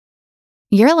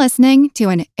You're listening to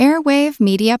an Airwave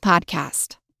Media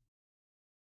Podcast.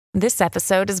 This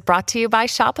episode is brought to you by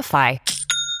Shopify.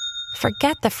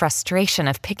 Forget the frustration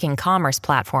of picking commerce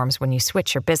platforms when you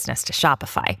switch your business to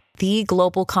Shopify, the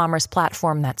global commerce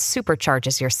platform that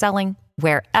supercharges your selling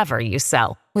wherever you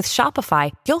sell. With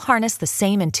Shopify, you'll harness the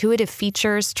same intuitive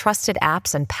features, trusted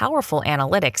apps, and powerful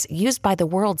analytics used by the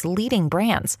world's leading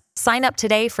brands. Sign up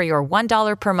today for your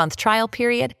 $1 per month trial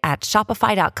period at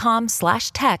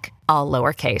shopify.com/tech, all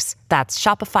lowercase. That's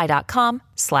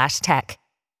shopify.com/tech.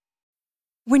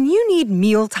 When you need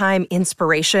mealtime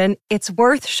inspiration, it's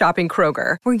worth shopping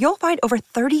Kroger, where you'll find over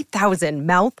 30,000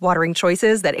 mouth-watering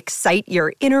choices that excite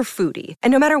your inner foodie.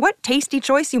 And no matter what tasty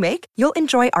choice you make, you'll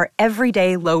enjoy our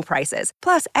everyday low prices,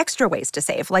 plus extra ways to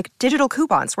save, like digital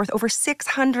coupons worth over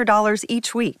 $600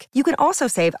 each week. You can also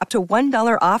save up to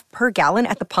 $1 off per gallon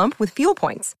at the pump with fuel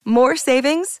points. More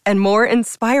savings and more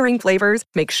inspiring flavors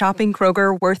make shopping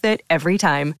Kroger worth it every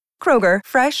time. Kroger,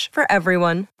 fresh for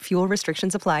everyone. Fuel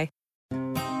restrictions apply.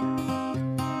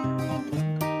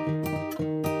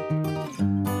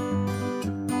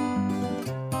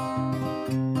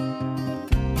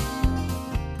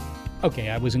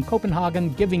 Okay, I was in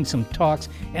Copenhagen giving some talks,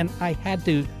 and I had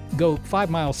to go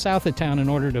 5 miles south of town in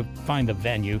order to find a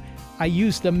venue. I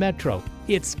used the metro.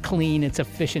 It's clean, it's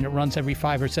efficient, it runs every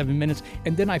 5 or 7 minutes,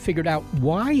 and then I figured out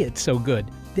why it's so good.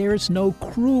 There's no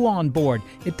crew on board.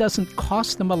 It doesn't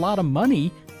cost them a lot of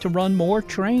money to run more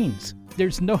trains.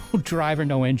 There's no driver,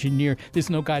 no engineer. There's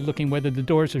no guy looking whether the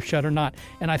doors are shut or not.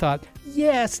 And I thought,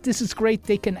 yes, this is great.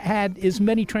 They can add as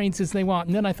many trains as they want.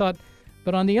 And then I thought,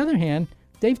 but on the other hand,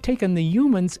 they've taken the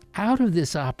humans out of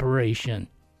this operation.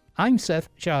 I'm Seth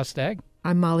Shostak.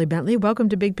 I'm Molly Bentley. Welcome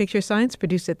to Big Picture Science,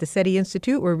 produced at the SETI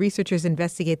Institute, where researchers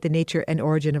investigate the nature and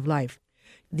origin of life.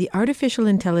 The artificial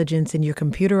intelligence in your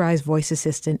computerized voice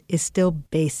assistant is still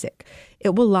basic.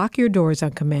 It will lock your doors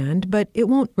on command, but it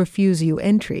won't refuse you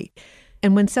entry.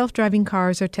 And when self-driving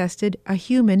cars are tested, a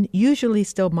human usually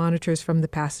still monitors from the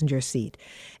passenger seat.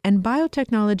 And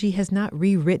biotechnology has not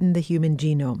rewritten the human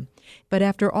genome. But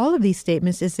after all of these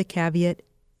statements is the caveat,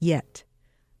 yet.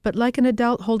 But like an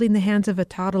adult holding the hands of a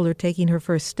toddler taking her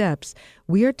first steps,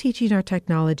 we are teaching our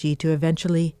technology to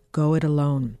eventually go it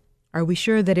alone. Are we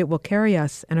sure that it will carry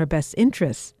us and our best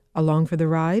interests along for the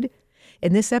ride?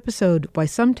 In this episode, why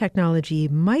some technology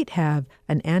might have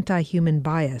an anti-human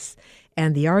bias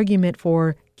and the argument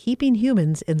for keeping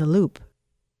humans in the loop.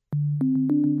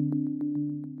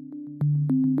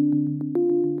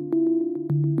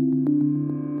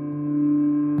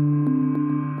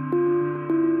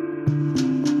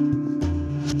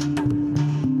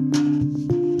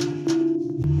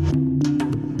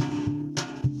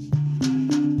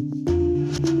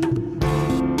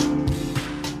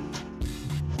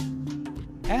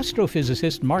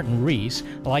 Astrophysicist Martin Rees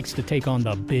likes to take on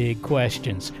the big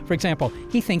questions. For example,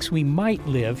 he thinks we might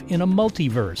live in a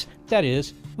multiverse. That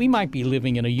is, we might be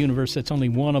living in a universe that's only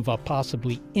one of a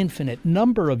possibly infinite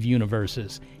number of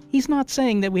universes. He's not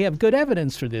saying that we have good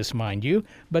evidence for this, mind you,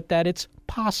 but that it's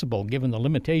possible given the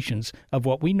limitations of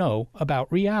what we know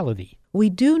about reality. We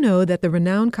do know that the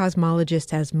renowned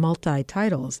cosmologist has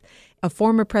multi-titles: a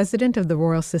former president of the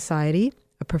Royal Society,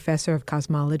 a professor of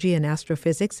cosmology and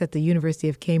astrophysics at the University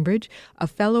of Cambridge, a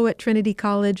fellow at Trinity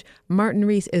College. Martin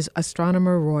Rees is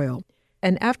Astronomer Royal.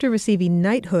 And after receiving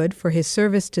knighthood for his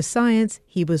service to science,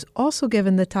 he was also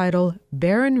given the title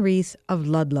Baron Rees of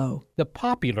Ludlow. The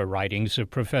popular writings of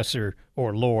Professor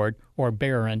or Lord or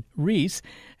Baron Rees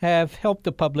have helped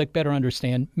the public better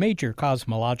understand major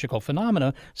cosmological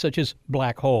phenomena such as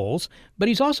black holes, but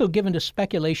he's also given to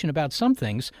speculation about some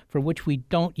things for which we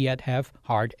don't yet have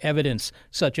hard evidence,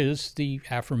 such as the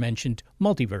aforementioned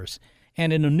multiverse.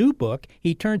 And in a new book,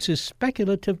 he turns his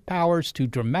speculative powers to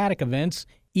dramatic events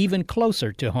even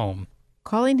closer to home.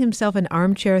 Calling himself an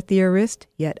armchair theorist,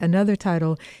 yet another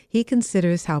title, he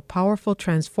considers how powerful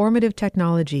transformative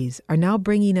technologies are now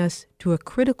bringing us to a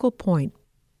critical point.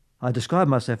 I describe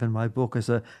myself in my book as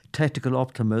a technical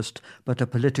optimist, but a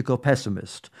political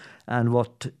pessimist. And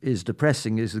what is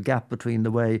depressing is the gap between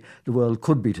the way the world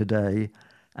could be today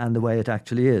and the way it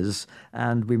actually is.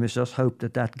 And we must just hope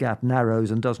that that gap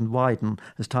narrows and doesn't widen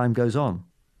as time goes on.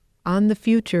 On the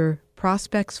Future,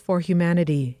 Prospects for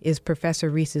Humanity is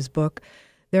Professor Rees's book.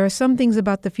 There are some things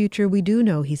about the future we do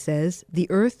know, he says. The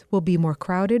Earth will be more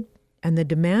crowded and the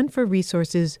demand for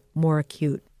resources more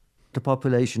acute. The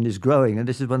population is growing, and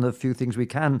this is one of the few things we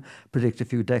can predict a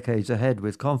few decades ahead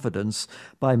with confidence.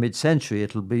 By mid-century,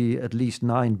 it'll be at least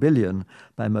 9 billion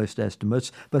by most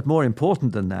estimates. But more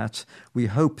important than that, we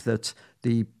hope that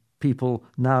the people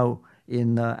now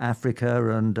in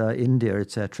Africa and India,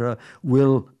 etc.,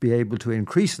 will be able to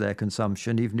increase their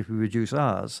consumption even if we reduce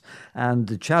ours. And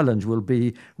the challenge will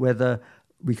be whether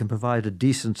we can provide a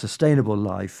decent, sustainable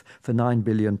life for 9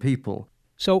 billion people.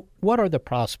 So what are the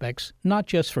prospects, not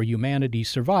just for humanity's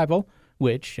survival,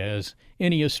 which, as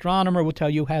any astronomer will tell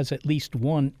you, has at least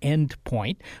one end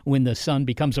point when the sun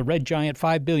becomes a red giant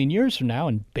 5 billion years from now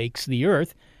and bakes the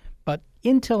Earth. But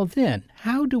until then,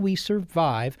 how do we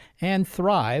survive and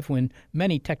thrive when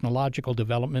many technological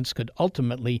developments could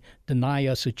ultimately deny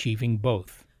us achieving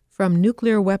both? From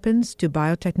nuclear weapons to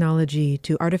biotechnology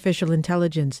to artificial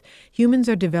intelligence, humans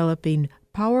are developing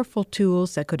powerful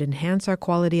tools that could enhance our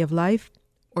quality of life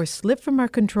or slip from our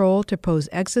control to pose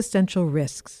existential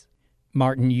risks.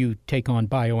 Martin, you take on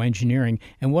bioengineering,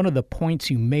 and one of the points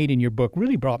you made in your book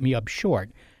really brought me up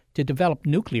short. To develop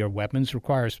nuclear weapons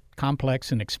requires complex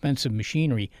and expensive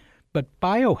machinery, but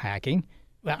biohacking,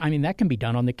 that can be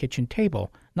done on the kitchen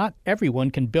table. Not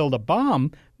everyone can build a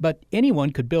bomb, but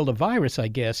anyone could build a virus, I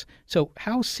guess. So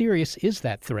how serious is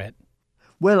that threat?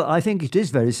 Well, I think it is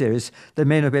very serious. They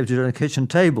may not be able to do it on a kitchen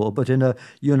table, but in a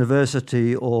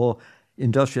university or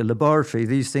industrial laboratory,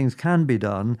 these things can be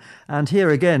done. And here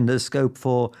again, there's scope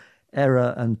for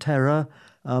error and terror.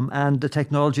 And the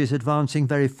technology is advancing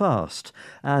very fast.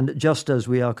 And just as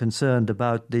we are concerned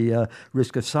about the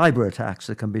risk of cyber attacks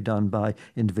that can be done by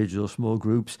individual small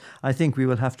groups, I think we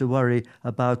will have to worry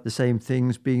about the same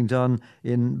things being done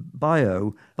in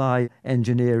by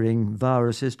engineering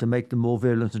viruses to make them more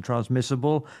virulent and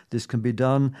transmissible. This can be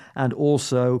done. And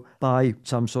also by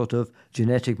some sort of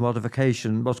genetic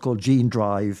modification, what's called gene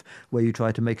drive, where you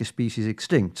try to make a species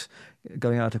extinct,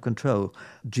 going out of control.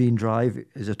 Gene drive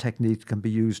is a technique that can be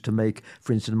used to make,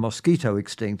 for instance, a mosquito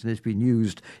extinct, and it's been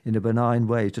used in a benign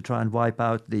way to try and wipe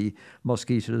out the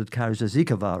mosquito that carries the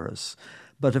Zika virus.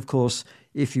 But of course,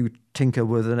 if you tinker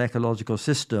with an ecological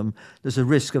system, there's a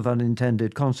risk of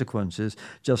unintended consequences,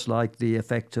 just like the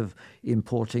effect of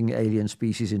importing alien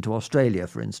species into Australia,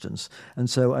 for instance. And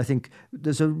so I think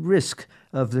there's a risk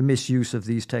of the misuse of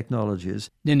these technologies.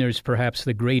 Then there's perhaps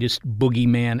the greatest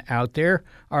boogeyman out there,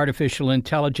 artificial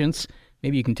intelligence.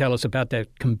 Maybe you can tell us about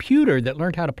that computer that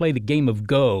learned how to play the game of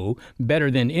Go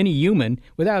better than any human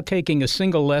without taking a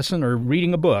single lesson or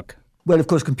reading a book. Well, of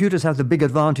course, computers have the big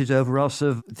advantage over us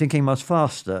of thinking much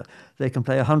faster. They can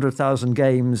play 100,000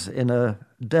 games in a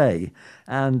day.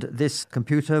 And this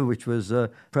computer, which was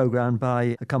programmed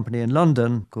by a company in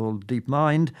London called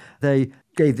DeepMind, they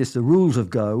gave this the rules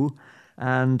of Go,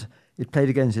 and it played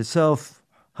against itself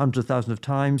 100,000 of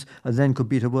times and then could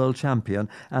beat a world champion,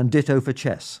 and ditto for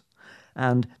chess.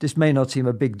 And this may not seem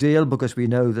a big deal because we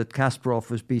know that Kasparov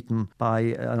was beaten by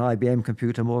an IBM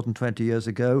computer more than 20 years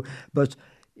ago, but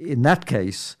in that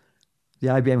case, the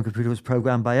IBM computer was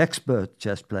programmed by expert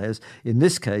chess players. In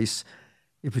this case,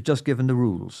 it was just given the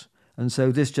rules. And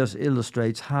so this just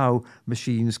illustrates how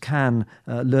machines can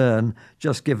learn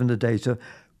just given the data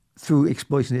through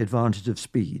exploiting the advantage of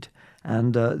speed.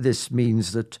 And this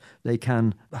means that they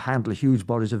can handle huge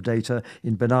bodies of data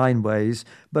in benign ways,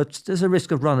 but there's a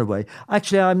risk of runaway.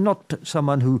 Actually, I'm not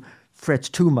someone who frets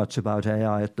too much about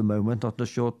AI at the moment, not in the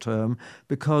short term,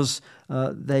 because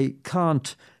they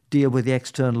can't deal with the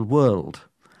external world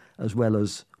as well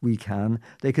as we can.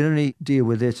 They can only deal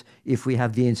with it if we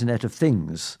have the Internet of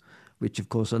Things, which of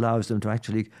course allows them to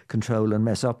actually control and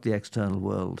mess up the external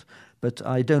world. But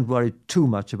I don't worry too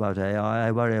much about AI.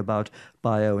 I worry about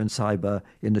bio and cyber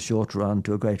in the short run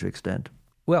to a greater extent.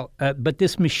 Well, but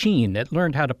this machine that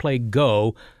learned how to play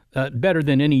Go better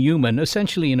than any human,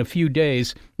 essentially in a few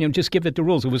days, just give it the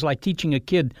rules. It was like teaching a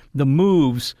kid the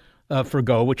moves for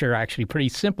Go, which are actually pretty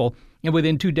simple, and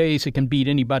within 2 days it can beat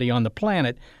anybody on the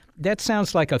planet. That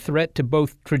sounds like a threat to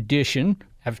both tradition.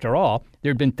 After all,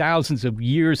 there have been thousands of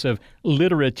years of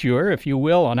literature, if you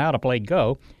will, on how to play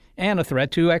Go, and a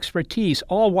threat to expertise,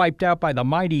 all wiped out by the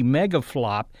mighty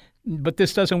megaflop. But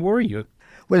this doesn't worry you.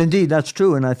 Well, indeed, that's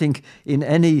true. And I think in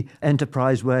any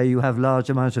enterprise where you have large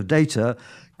amounts of data,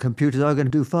 computers are going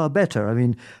to do far better. I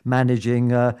mean,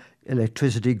 managing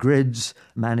electricity grids,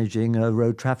 managing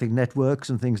road traffic networks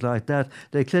and things like that,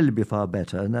 they clearly be far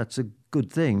better. And that's a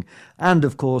good thing. And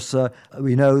of course,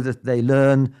 we know that they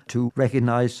learn to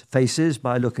recognize faces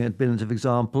by looking at billions of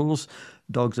examples,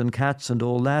 dogs and cats and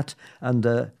all that. And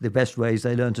the best ways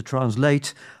they learn to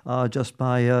translate are just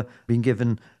by being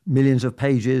given millions of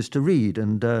pages to read.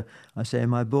 And I say in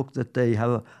my book that they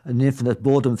have an infinite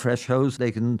boredom threshold.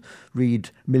 They can read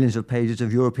millions of pages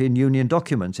of European Union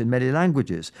documents in many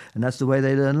languages. And that's the way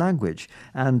they learn language.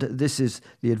 And this is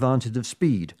the advantage of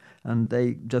speed. And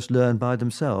they just learn by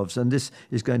themselves. And this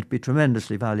is going to be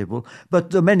tremendously valuable.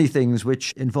 But there are many things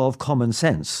which involve common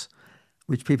sense.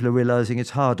 which people are realizing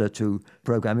it's harder to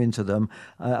program into them.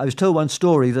 I was told one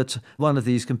story that one of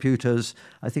these computers,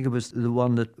 I think it was the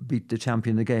one that beat the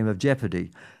champion in the game of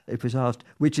Jeopardy, it was asked,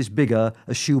 which is bigger,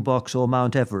 a shoebox or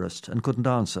Mount Everest, and couldn't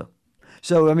answer.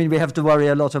 So, I mean, we have to worry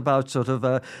a lot about sort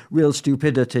of real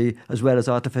stupidity as well as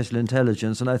artificial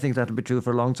intelligence, and I think that'll be true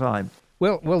for a long time.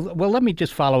 Well, let me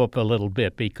just follow up a little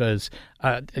bit because,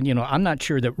 I'm not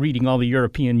sure that reading all the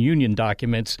European Union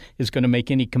documents is going to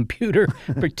make any computer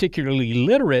particularly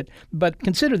literate, but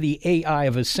consider the AI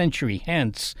of a century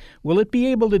hence. Will it be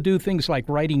able to do things like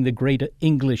writing the great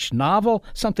English novel,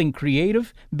 something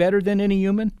creative, better than any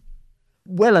human?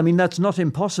 Well, I mean, that's not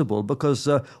impossible because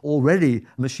already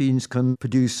machines can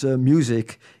produce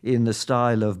music in the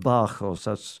style of Bach or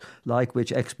such like,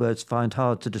 which experts find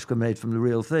hard to discriminate from the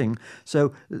real thing.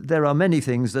 So there are many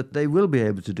things that they will be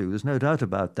able to do. There's no doubt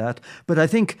about that. But I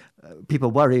think people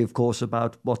worry, of course,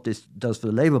 about what this does for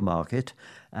the labour market.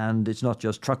 And it's not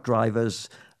just truck drivers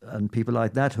and people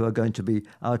like that who are going to be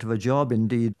out of a job.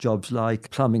 Indeed, jobs like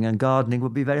plumbing and gardening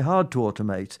would be very hard to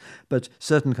automate, but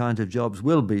certain kinds of jobs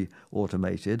will be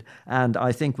automated. And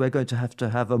I think we're going to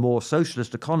have a more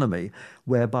socialist economy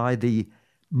whereby the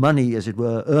money, as it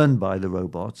were, earned by the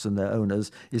robots and their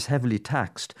owners is heavily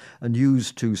taxed and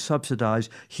used to subsidize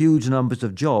huge numbers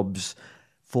of jobs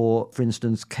for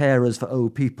instance, carers for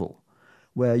old people,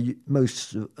 where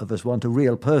most of us want a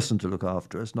real person to look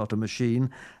after us, not a machine.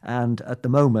 And at the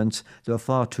moment, there are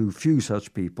far too few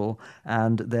such people,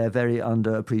 and they're very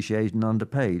underappreciated and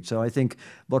underpaid. So I think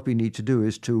what we need to do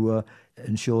is to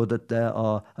ensure that there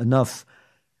are enough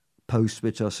posts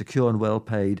which are secure and well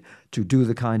paid to do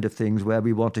the kind of things where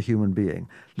we want a human being,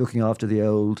 looking after the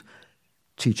old,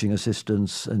 teaching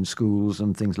assistants in schools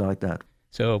and things like that.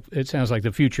 So it sounds like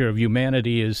the future of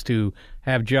humanity is to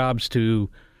have jobs to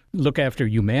look after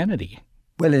humanity.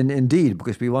 Well, indeed,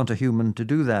 because we want a human to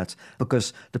do that,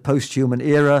 because the post-human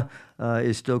era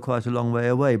is still quite a long way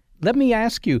away. Let me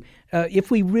ask you,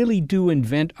 if we really do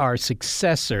invent our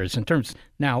successors in terms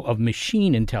now of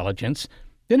machine intelligence,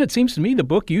 then it seems to me the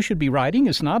book you should be writing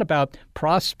is not about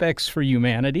prospects for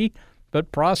humanity,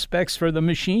 but prospects for the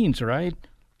machines, right?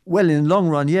 Well, in the long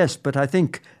run, yes, but I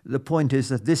think the point is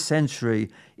that this century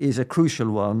is a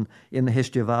crucial one in the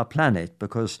history of our planet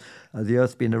because the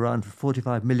Earth's been around for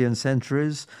 45 million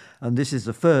centuries, and this is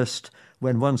the first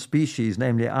when one species,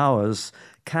 namely ours,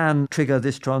 can trigger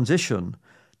this transition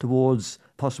towards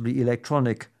possibly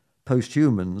electronic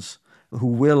post-humans who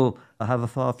will have a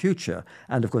far future.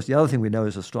 And of course, the other thing we know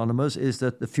as astronomers is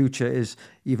that the future is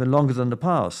even longer than the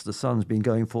past. The sun's been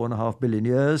going 4.5 billion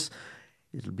years.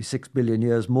 It'll be 6 billion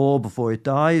years more before it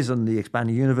dies, and the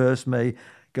expanding universe may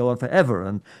go on forever.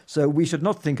 And so we should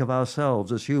not think of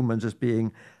ourselves as humans as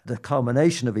being the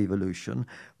culmination of evolution.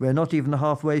 We're not even the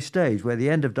halfway stage. We're the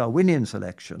end of Darwinian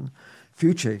selection.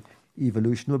 Future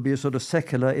evolution would be a sort of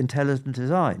secular intelligent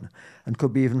design and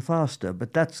could be even faster.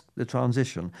 But that's the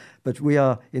transition. But we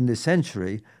are, in this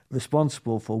century,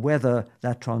 responsible for whether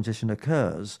that transition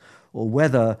occurs or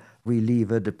whether we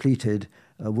leave a depleted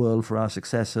world for our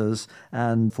successors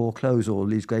and foreclose all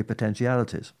these great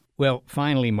potentialities. Well,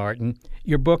 finally, Martin,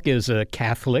 your book is a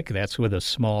Catholic, that's with a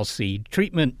small c,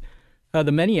 treatment of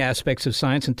the many aspects of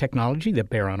science and technology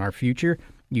that bear on our future.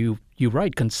 You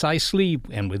write concisely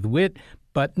and with wit,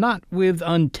 but not with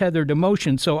untethered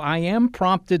emotion. So I am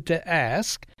prompted to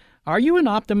ask, are you an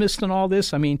optimist in all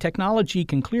this? I mean, technology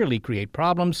can clearly create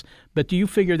problems, but do you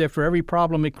figure that for every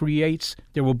problem it creates,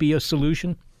 there will be a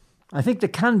solution? I think there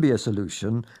can be a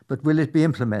solution, but will it be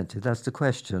implemented? That's the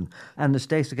question. And the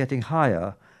stakes are getting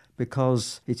higher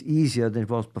because it's easier than it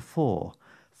was before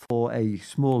for a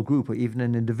small group or even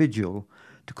an individual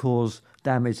to cause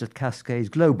damage that cascades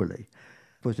globally.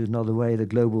 Put it another way, the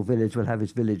global village will have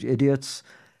its village idiots,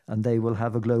 and they will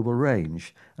have a global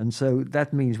range. And so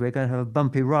that means we're going to have a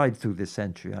bumpy ride through this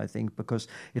century, I think, because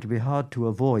it'll be hard to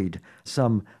avoid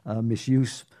some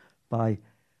misuse by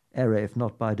error, if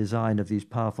not by design, of these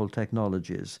powerful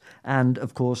technologies. And,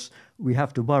 of course, we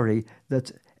have to worry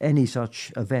that any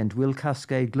such event will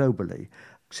cascade globally,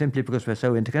 simply because we're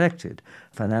so interconnected.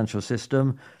 Financial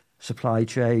system, supply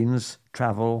chains,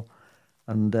 travel,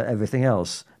 and everything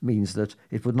else means that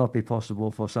it would not be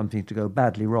possible for something to go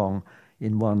badly wrong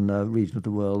in one region of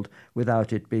the world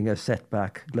without it being a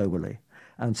setback globally.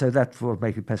 And so that will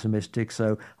make me pessimistic.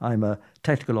 So I'm a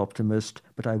technical optimist,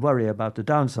 but I worry about the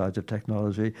downsides of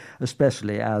technology,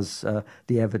 especially as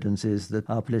the evidence is that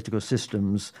our political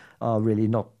systems are really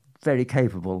not very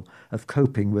capable of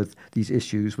coping with these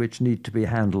issues which need to be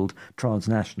handled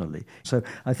transnationally. So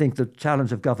I think the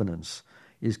challenge of governance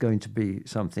is going to be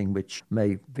something which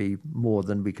may be more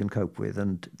than we can cope with,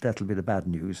 and that'll be the bad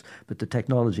news. But the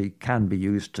technology can be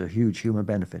used to huge human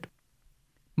benefit.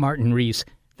 Martin Rees,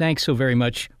 thanks so very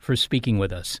much for speaking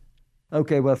with us.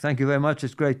 Okay, well, thank you very much.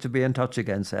 It's great to be in touch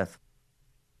again, Seth.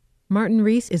 Martin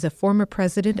Rees is a former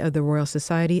president of the Royal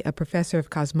Society, a professor of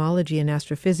cosmology and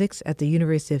astrophysics at the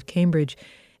University of Cambridge,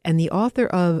 and the author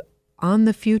of On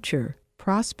the Future,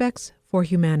 Prospects for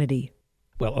Humanity.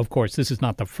 Well, of course, this is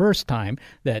not the first time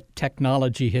that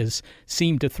technology has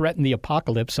seemed to threaten the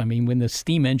apocalypse. I mean, when the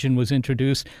steam engine was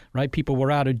introduced, right, people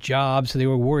were out of jobs. They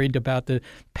were worried about the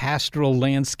pastoral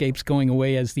landscapes going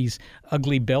away as these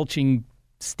ugly belching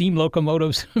steam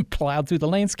locomotives plowed through the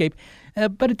landscape.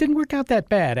 But it didn't work out that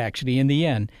bad, actually, in the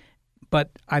end.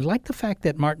 But I like the fact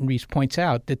that Martin Rees points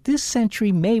out that this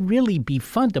century may really be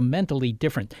fundamentally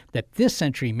different, that this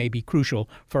century may be crucial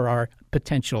for our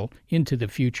potential into the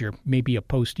future, maybe a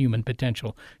post-human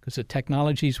potential, because the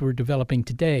technologies we're developing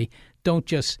today don't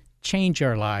just change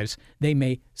our lives, they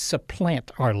may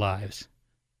supplant our lives.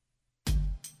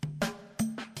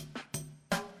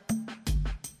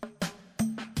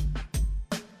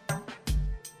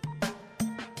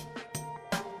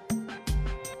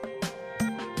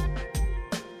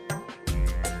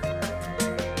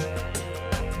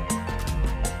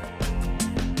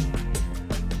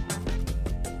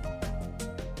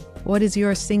 What is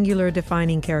your singular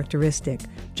defining characteristic?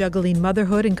 Juggling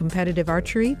motherhood and competitive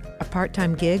archery? A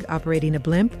part-time gig operating a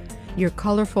blimp? Your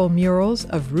colorful murals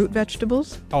of root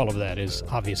vegetables? All of that is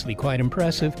obviously quite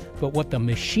impressive, but what the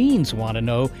machines want to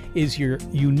know is your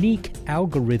unique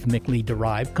algorithmically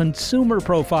derived consumer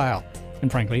profile.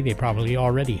 And frankly, they probably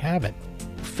already have it.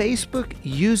 Facebook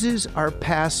uses our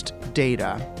past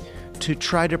data to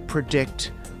try to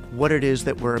predict what it is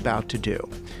that we're about to do.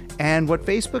 And what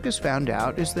Facebook has found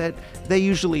out is that they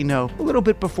usually know a little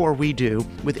bit before we do,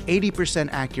 with 80%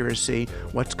 accuracy,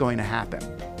 what's going to happen.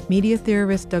 Media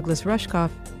theorist Douglas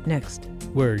Rushkoff, next.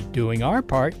 We're doing our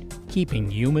part, keeping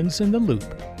humans in the loop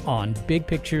on Big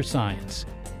Picture Science.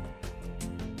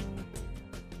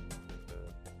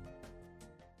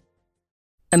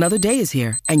 Another day is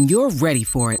here, and you're ready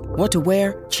for it. What to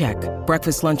wear? Check.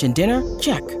 Breakfast, lunch, and dinner?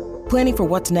 Check. Planning for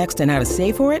what's next and how to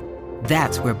save for it?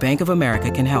 That's where Bank of America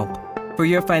can help. For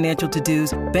your financial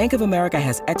to-dos, Bank of America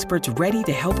has experts ready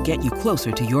to help get you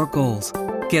closer to your goals.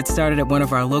 Get started at one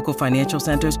of our local financial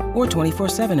centers or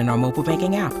 24/7 in our mobile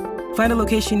banking app. Find a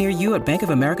location near you at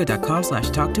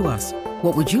bankofamerica.com/talktous.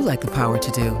 What would you like the power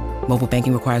to do? Mobile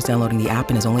banking requires downloading the app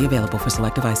and is only available for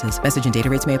select devices. Message and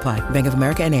data rates may apply. Bank of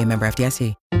America N.A., member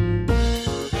FDIC.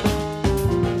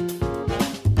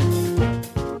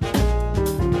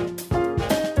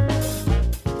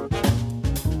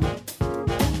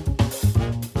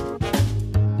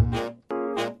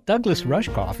 Douglas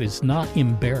Rushkoff is not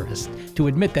embarrassed to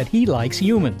admit that he likes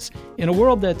humans. In a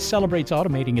world that celebrates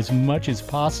automating as much as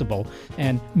possible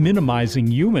and minimizing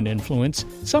human influence,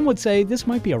 some would say this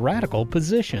might be a radical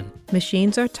position.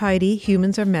 Machines are tidy,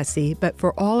 humans are messy, but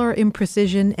for all our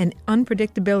imprecision and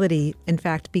unpredictability, in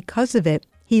fact, because of it,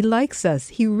 he likes us.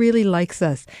 He really likes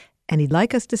us, and he'd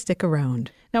like us to stick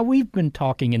around. Now, we've been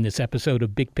talking in this episode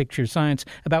of Big Picture Science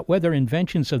about whether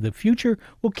inventions of the future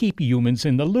will keep humans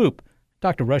in the loop.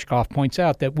 Dr. Rushkoff points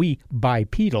out that we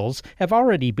bipedals have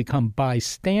already become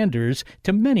bystanders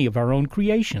to many of our own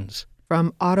creations.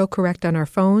 From autocorrect on our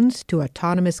phones, to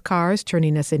autonomous cars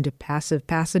turning us into passive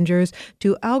passengers,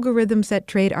 to algorithms that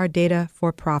trade our data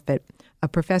for profit. A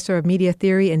professor of media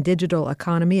theory and digital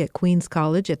economy at Queens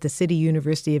College at the City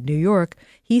University of New York,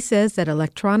 he says that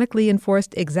electronically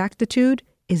enforced exactitude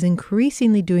is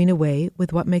increasingly doing away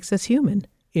with what makes us human.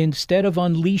 Instead of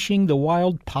unleashing the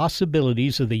wild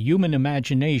possibilities of the human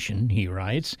imagination, he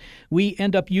writes, we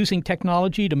end up using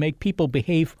technology to make people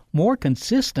behave more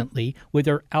consistently with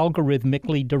their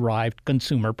algorithmically derived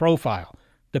consumer profile.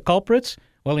 The culprits?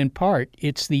 Well, in part,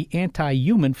 it's the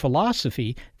anti-human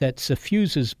philosophy that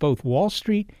suffuses both Wall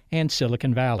Street and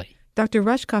Silicon Valley. Dr.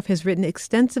 Rushkoff has written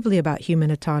extensively about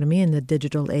human autonomy in the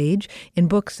digital age in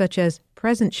books such as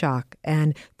Present Shock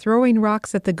and Throwing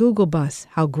Rocks at the Google Bus,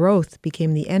 How Growth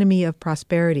Became the Enemy of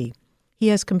Prosperity. He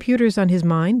has computers on his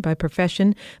mind by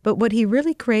profession, but what he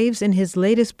really craves in his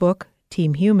latest book,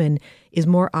 Team Human, is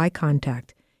more eye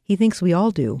contact. He thinks we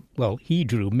all do. Well, he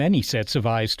drew many sets of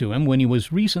eyes to him when he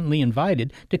was recently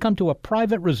invited to come to a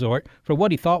private resort for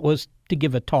what he thought was to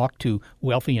give a talk to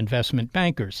wealthy investment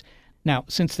bankers. Now,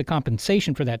 since the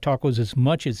compensation for that talk was as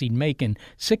much as he'd make in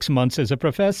 6 months as a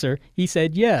professor, he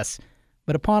said yes.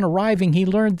 But upon arriving, he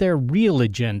learned their real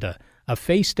agenda, a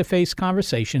face-to-face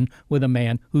conversation with a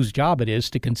man whose job it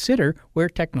is to consider where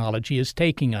technology is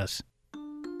taking us.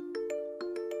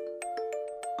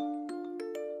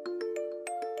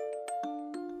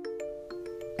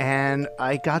 And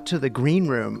I got to the green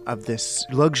room of this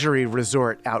luxury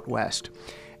resort out west.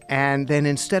 And then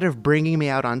instead of bringing me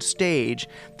out on stage,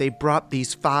 they brought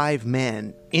these 5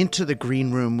 men into the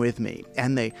green room with me.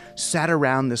 And they sat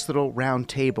around this little round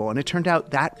table. And it turned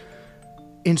out that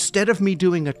instead of me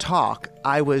doing a talk,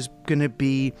 I was going to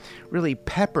be really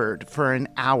peppered for an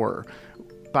hour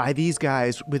by these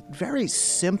guys with very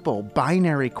simple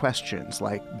binary questions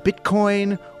like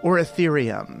Bitcoin or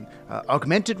Ethereum,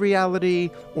 augmented reality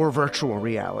or virtual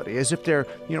reality, as if they're,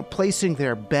 placing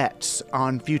their bets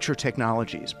on future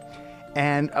technologies.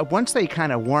 And once they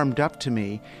kind of warmed up to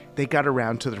me, they got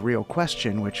around to the real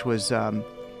question, which was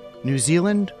New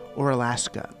Zealand or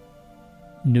Alaska?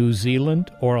 New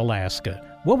Zealand or Alaska?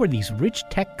 What were these rich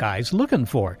tech guys looking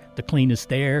for? The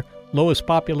cleanest air, lowest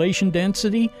population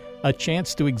density, a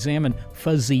chance to examine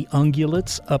fuzzy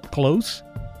ungulates up close?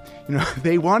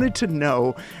 They wanted to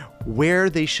know where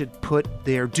they should put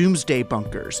their doomsday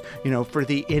bunkers, for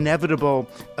the inevitable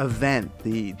event,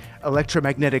 the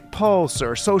electromagnetic pulse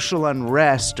or social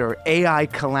unrest or AI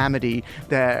calamity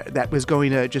that was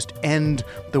going to just end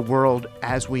the world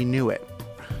as we knew it.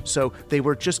 So they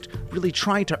were just really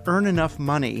trying to earn enough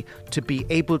money to be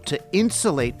able to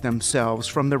insulate themselves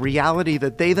from the reality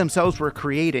that they themselves were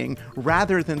creating,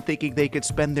 rather than thinking they could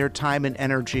spend their time and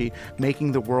energy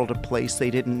making the world a place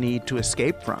they didn't need to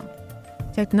escape from.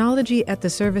 Technology at the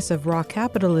service of raw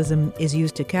capitalism is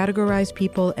used to categorize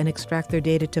people and extract their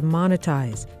data to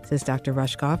monetize, says Dr.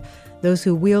 Rushkoff. Those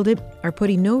who wield it are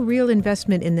putting no real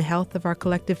investment in the health of our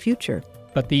collective future.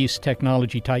 But these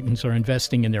technology titans are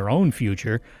investing in their own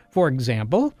future. For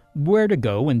example, where to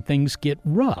go when things get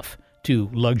rough, to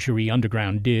luxury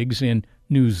underground digs in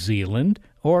New Zealand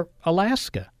or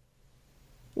Alaska.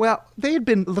 Well, they had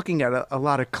been looking at a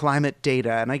lot of climate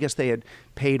data, and I guess they had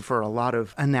paid for a lot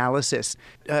of analysis.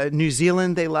 New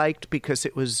Zealand they liked because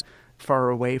it was far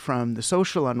away from the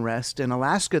social unrest, and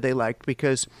Alaska they liked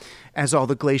because as all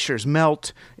the glaciers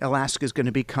melt, Alaska is going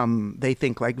to become, they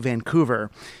think, like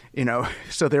Vancouver,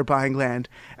 so they're buying land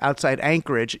outside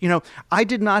Anchorage. I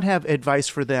did not have advice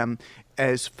for them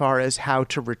as far as how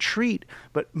to retreat,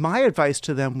 but my advice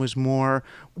to them was more,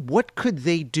 what could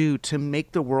they do to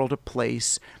make the world a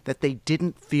place that they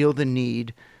didn't feel the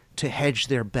need to hedge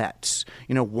their bets?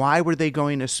 Why were they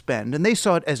going to spend? And they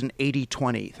saw it as an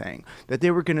 80-20 thing, that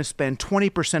they were going to spend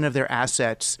 20% of their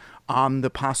assets on the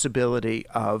possibility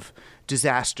of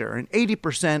disaster and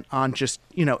 80% on just,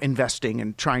 investing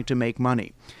and trying to make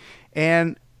money.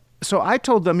 And so I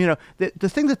told them, the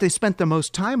thing that they spent the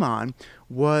most time on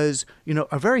was,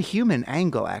 a very human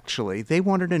angle, actually. They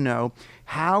wanted to know,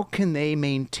 how can they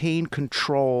maintain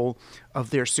control of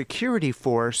their security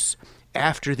force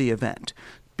after the event?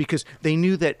 Because they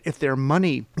knew that if their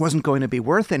money wasn't going to be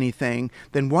worth anything,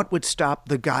 then what would stop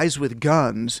the guys with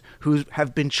guns who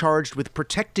have been charged with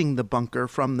protecting the bunker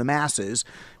from the masses?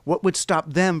 What would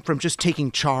stop them from just taking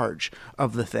charge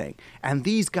of the thing? And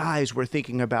these guys were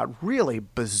thinking about really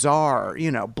bizarre,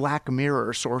 Black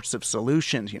Mirror sorts of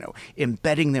solutions,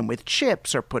 embedding them with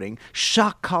chips or putting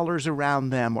shock collars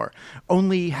around them or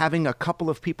only having a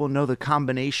couple of people know the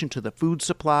combination to the food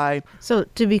supply. So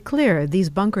to be clear,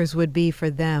 these bunkers would be for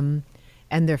them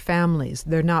and their families.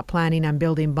 They're not planning on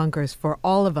building bunkers for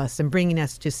all of us and bringing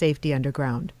us to safety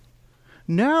underground.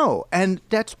 No, and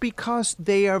that's because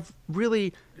they have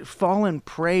really fallen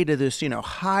prey to this,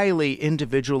 highly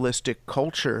individualistic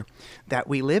culture that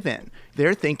we live in.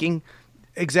 They're thinking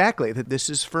exactly that this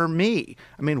is for me.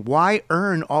 I mean, why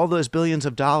earn all those billions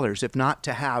of dollars if not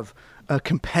to have a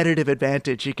competitive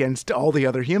advantage against all the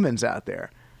other humans out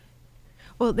there?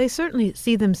 Well, they certainly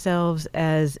see themselves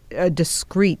as a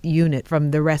discrete unit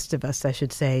from the rest of us, I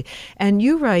should say. And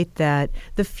you write that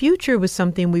the future was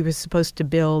something we were supposed to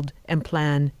build and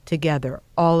plan together,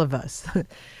 all of us.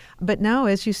 But now,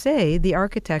 as you say, the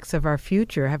architects of our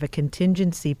future have a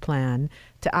contingency plan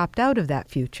to opt out of that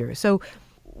future. So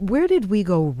where did we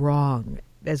go wrong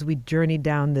as we journeyed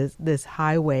down this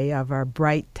highway of our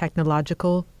bright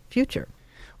technological future?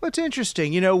 Well, it's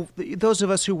interesting. Those of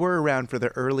us who were around for the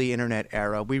early internet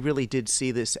era, we really did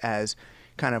see this as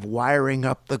kind of wiring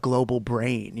up the global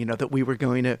brain, that we were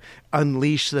going to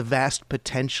unleash the vast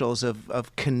potentials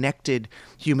of connected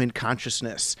human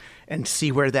consciousness and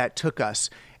see where that took us.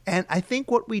 And I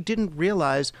think what we didn't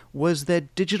realize was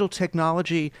that digital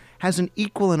technology has an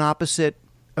equal and opposite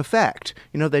effect,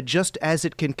 that just as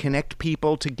it can connect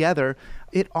people together,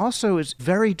 it also is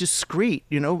very discrete.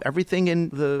 Everything in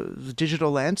the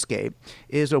digital landscape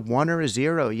is a 1 or a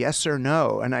 0, yes or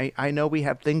no. And I know we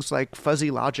have things like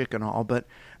fuzzy logic and all, but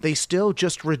they still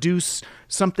just reduce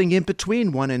something in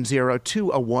between 1 and 0 to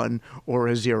a 1 or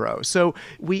a 0. So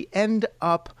we end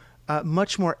up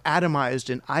much more atomized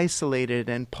and isolated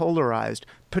and polarized,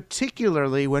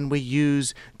 particularly when we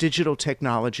use digital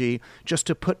technology just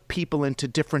to put people into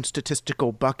different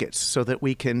statistical buckets so that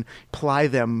we can ply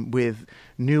them with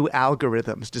new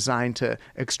algorithms designed to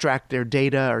extract their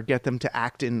data or get them to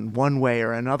act in one way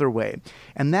or another way.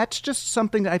 And that's just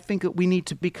something that I think that we need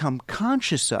to become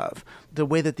conscious of, the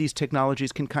way that these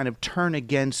technologies can kind of turn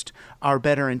against our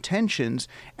better intentions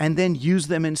and then use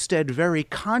them instead very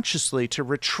consciously to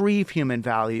retrieve human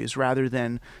values rather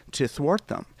than to thwart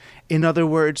them. In other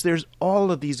words, there's all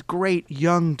of these great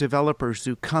young developers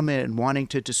who come in wanting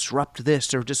to disrupt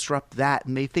this or disrupt that,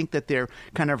 and they think that they're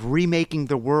kind of remaking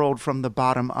the world from the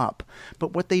bottom up.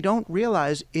 But what they don't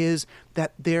realize is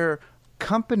that their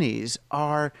companies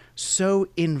are so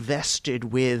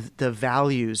invested with the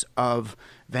values of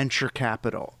venture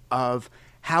capital, of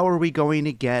how are we going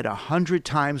to get 100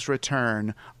 times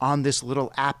return on this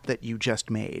little app that you just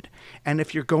made? And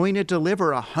if you're going to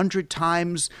deliver 100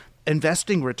 times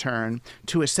investing return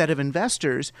to a set of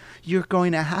investors, you're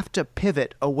going to have to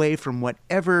pivot away from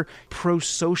whatever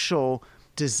pro-social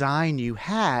design you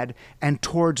had and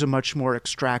towards a much more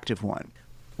extractive one.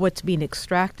 What's being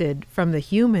extracted from the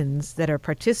humans that are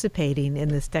participating in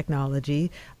this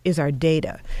technology is our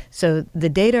data. So the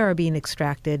data are being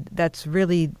extracted. That's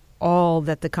really all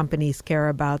that the companies care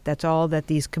about. That's all that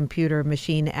these computer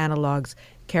machine analogs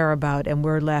care about. And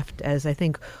we're left, as I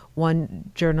think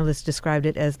one journalist described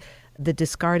it, as the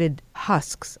discarded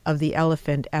husks of the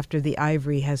elephant after the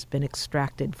ivory has been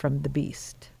extracted from the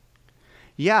beast.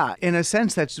 Yeah, in a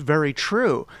sense, that's very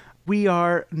true. We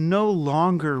are no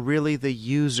longer really the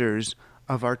users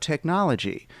of our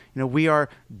technology. We are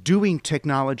doing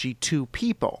technology to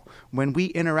people. When we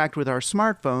interact with our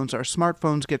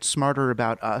smartphones get smarter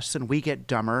about us and we get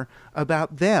dumber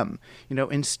about them.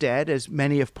 Instead, as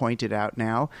many have pointed out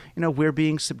now, we're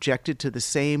being subjected to the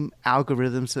same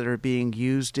algorithms that are being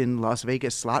used in Las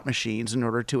Vegas slot machines in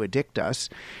order to addict us.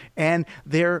 And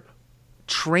they're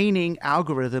training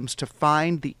algorithms to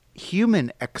find the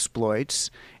human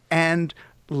exploits and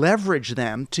leverage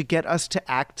them to get us to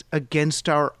act against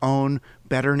our own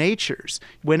better natures.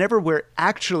 Whenever we're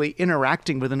actually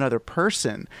interacting with another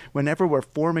person, whenever we're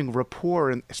forming rapport,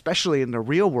 and especially in the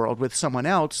real world with someone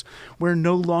else, we're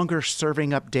no longer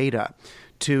serving up data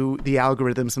to the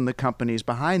algorithms and the companies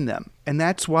behind them. And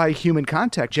that's why human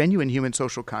contact, genuine human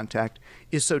social contact,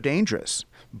 is so dangerous.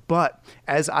 But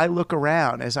as I look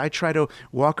around, as I try to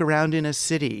walk around in a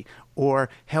city or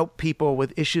help people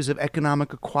with issues of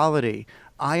economic equality,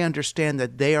 I understand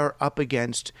that they are up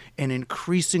against an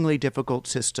increasingly difficult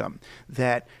system,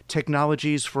 that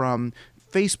technologies from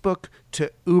Facebook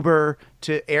to Uber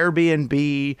to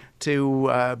Airbnb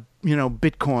to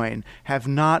Bitcoin have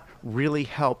not really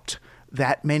helped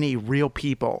that many real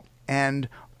people and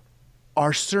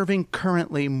are serving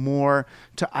currently more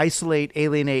to isolate,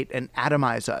 alienate, and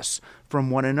atomize us from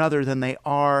one another than they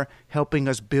are helping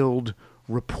us build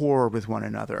rapport with one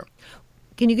another.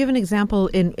 Can you give an example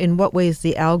in what ways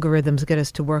the algorithms get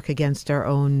us to work against our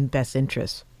own best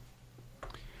interests?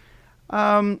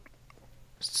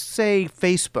 Say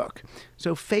Facebook.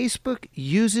 So Facebook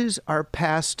uses our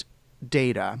past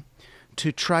data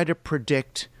to try to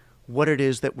predict what it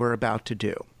is that we're about to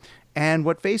do. And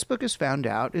what Facebook has found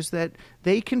out is that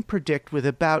they can predict with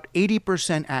about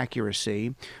 80%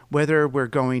 accuracy whether we're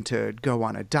going to go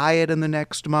on a diet in the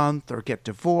next month or get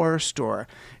divorced or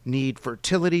need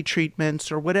fertility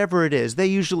treatments or whatever it is. They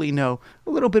usually know a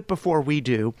little bit before we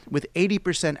do, with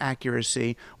 80%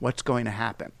 accuracy, what's going to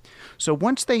happen. So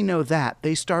once they know that,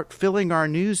 they start filling our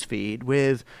news feed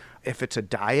with, if it's a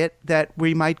diet that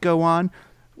we might go on,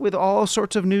 with all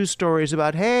sorts of news stories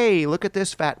about, hey, look at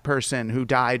this fat person who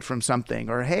died from something,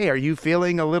 or hey, are you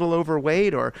feeling a little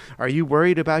overweight, or are you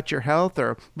worried about your health,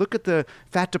 or look at the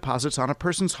fat deposits on a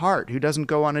person's heart who doesn't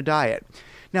go on a diet.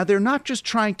 Now, they're not just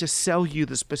trying to sell you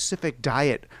the specific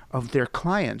diet of their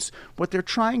clients. What they're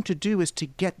trying to do is to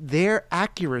get their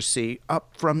accuracy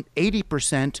up from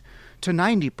 80% to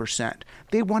 90%.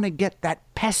 They want to get that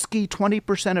pesky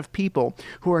 20% of people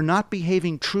who are not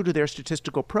behaving true to their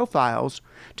statistical profiles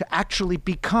to actually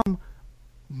become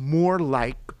more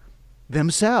like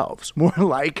themselves, more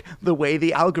like the way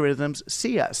the algorithms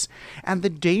see us. And the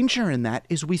danger in that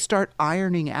is we start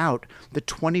ironing out the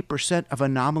 20% of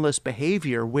anomalous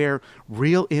behavior where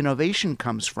real innovation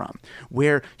comes from,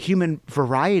 where human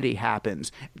variety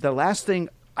happens. The last thing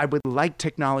I would like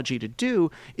technology to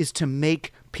do is to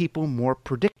make people more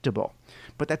predictable.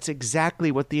 But that's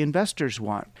exactly what the investors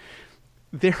want.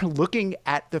 they're looking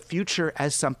at the future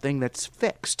as something that's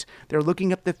fixed. They're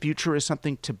looking at the future as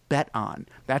something to bet on.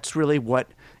 That's really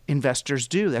what investors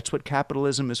do. That's what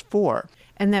capitalism is for.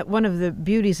 And that one of the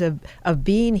beauties of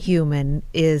being human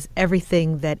is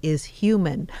everything that is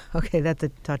human. Okay, that's a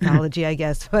tautology, I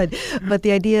guess. But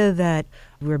the idea that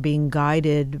we're being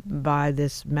guided by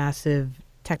this massive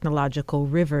technological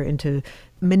river into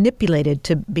manipulated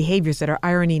to behaviors that are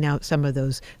ironing out some of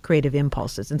those creative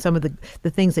impulses. And some of the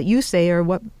things that you say are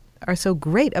what are so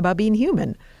great about being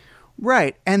human.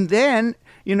 Right. And then,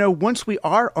 once we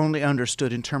are only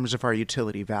understood in terms of our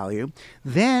utility value,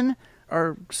 then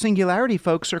our singularity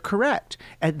folks are correct.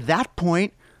 At that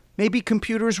point, maybe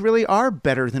computers really are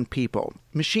better than people.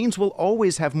 Machines will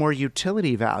always have more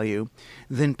utility value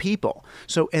than people.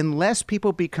 So unless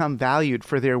people become valued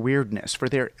for their weirdness, for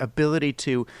their ability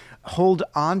to hold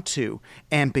on to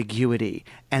ambiguity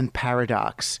and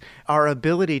paradox, our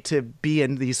ability to be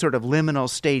in these sort of liminal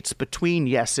states between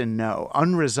yes and no,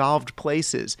 unresolved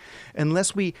places,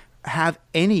 unless we have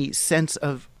any sense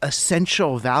of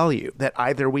essential value, that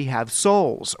either we have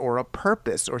souls or a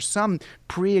purpose or some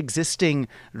pre-existing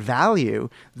value,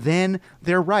 then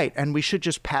they're right. And we should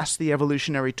just pass the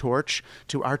evolutionary torch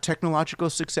to our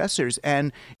technological successors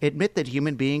and admit that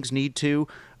human beings need to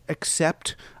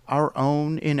accept our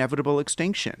own inevitable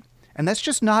extinction. And that's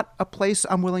just not a place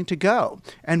I'm willing to go.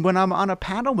 And when I'm on a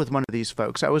panel with one of these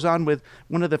folks, I was on with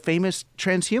one of the famous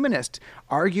transhumanists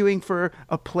arguing for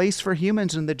a place for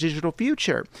humans in the digital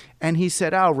future. And he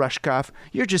said, "Oh, Rushkoff,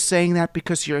 you're just saying that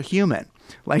because you're human."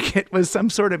 Like it was some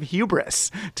sort of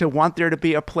hubris to want there to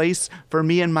be a place for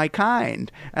me and my kind.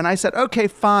 And I said, okay,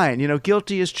 fine.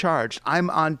 Guilty as charged. I'm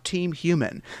on team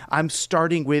human. I'm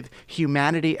starting with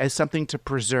humanity as something to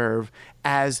preserve,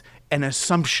 as an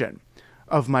assumption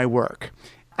of my work.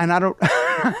 And I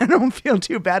don't feel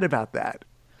too bad about that.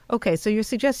 Okay, so you're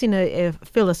suggesting a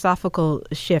philosophical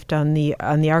shift on the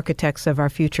architects of our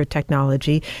future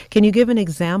technology. Can you give an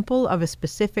example of a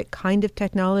specific kind of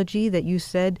technology that you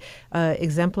said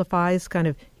exemplifies kind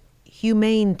of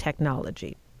humane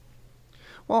technology?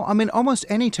 Well, almost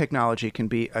any technology can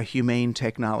be a humane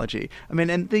technology.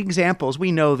 And the examples,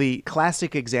 we know the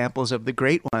classic examples of the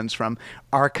great ones, from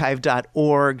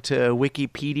archive.org to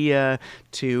Wikipedia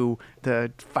to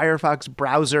the Firefox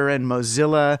browser and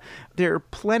Mozilla. There are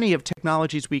plenty of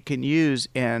technologies we can use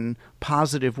in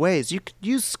positive ways. You could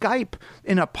use Skype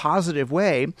in a positive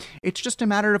way. It's just a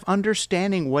matter of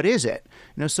understanding what is it.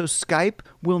 So Skype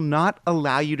will not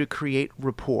allow you to create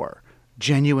rapport.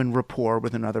 Genuine rapport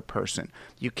with another person.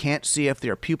 You can't see if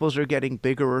their pupils are getting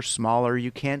bigger or smaller.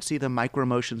 You can't see the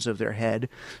micromotions of their head.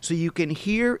 So you can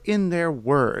hear in their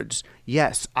words,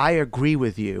 yes, I agree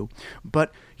with you,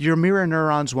 but your mirror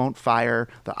neurons won't fire,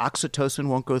 the oxytocin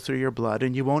won't go through your blood,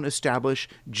 and you won't establish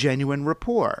genuine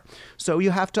rapport. So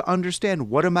you have to understand,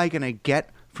 what am I going to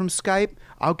get from Skype?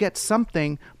 I'll get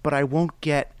something, but I won't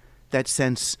get that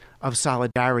sense of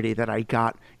solidarity that I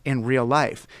got in real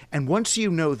life. And once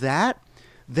you know that,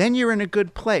 then you're in a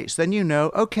good place. Then you know,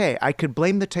 okay, I could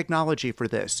blame the technology for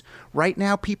this. Right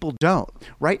now, people don't.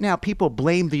 Right now, people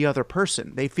blame the other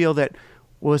person. They feel that,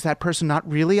 well, is that person not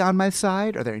really on my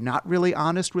side? Are they not really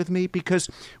honest with me? Because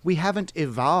we haven't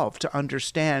evolved to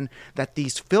understand that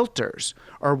these filters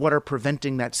are what are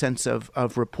preventing that sense of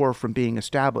rapport from being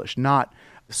established, not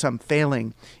some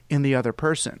failing in the other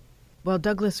person. Well,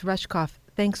 Douglas Rushkoff,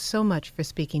 thanks so much for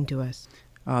speaking to us.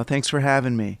 Thanks for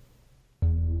having me.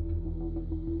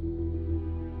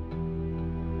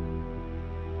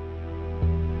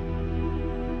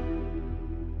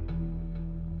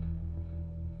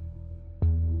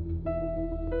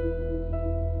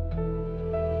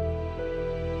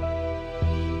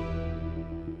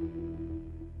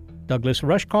 Douglas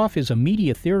Rushkoff is a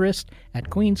media theorist at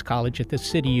Queens College at the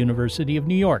City University of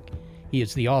New York. He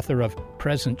is the author of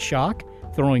Present Shock,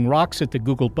 Throwing Rocks at the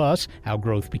Google Bus, How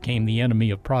Growth Became the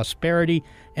Enemy of Prosperity,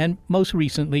 and most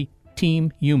recently,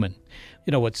 Team Human.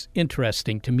 What's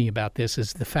interesting to me about this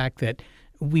is the fact that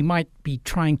we might be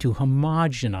trying to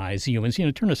homogenize humans,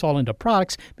 turn us all into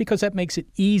products, because that makes it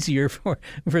easier for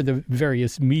the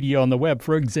various media on the web,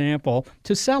 for example,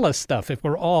 to sell us stuff. If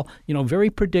we're all, very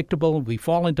predictable, we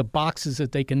fall into boxes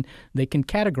that they can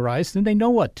categorize, then they know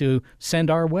what to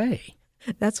send our way.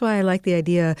 That's why I like the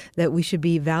idea that we should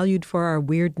be valued for our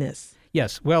weirdness.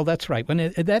 Yes, well, that's right. When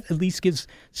that at least gives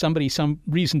somebody some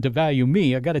reason to value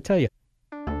me, I got to tell you.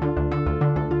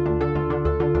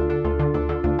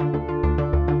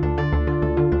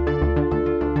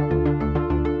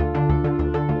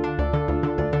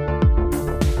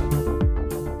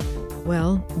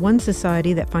 Well, one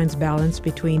society that finds balance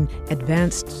between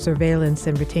advanced surveillance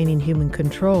and retaining human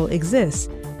control exists.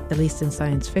 at least in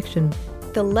science fiction.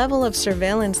 The level of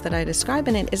surveillance that I describe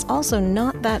in it is also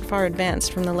not that far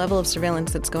advanced from the level of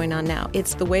surveillance that's going on now.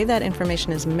 It's the way that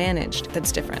information is managed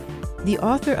that's different. The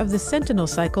author of The Sentinel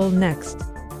Cycle next.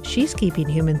 She's keeping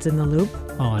humans in the loop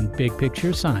on Big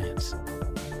Picture Science.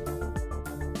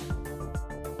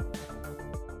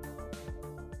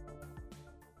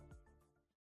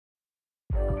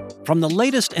 From the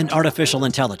latest in artificial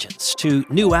intelligence to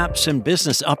new apps and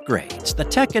business upgrades, the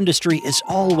tech industry is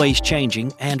always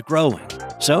changing and growing.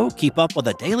 So keep up with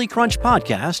the Daily Crunch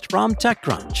podcast from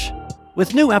TechCrunch.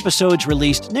 With new episodes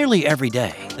released nearly every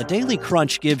day, the Daily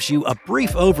Crunch gives you a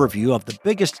brief overview of the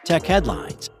biggest tech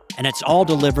headlines, and it's all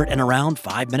delivered in around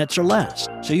 5 minutes or less,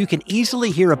 so you can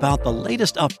easily hear about the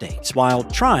latest updates while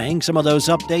trying some of those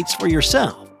updates for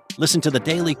yourself. Listen to the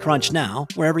Daily Crunch now,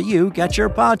 wherever you get your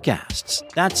podcasts.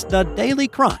 That's the Daily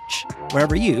Crunch,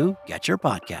 wherever you get your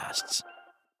podcasts.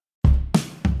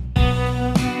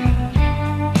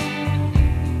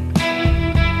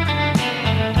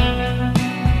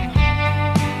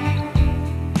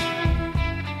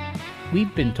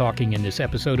 We've been talking in this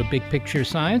episode of Big Picture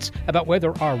Science about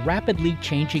whether our rapidly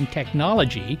changing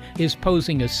technology is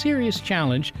posing a serious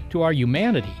challenge to our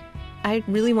humanity. I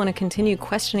really want to continue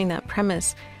questioning that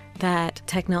premise that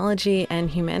technology and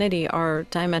humanity are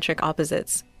diametric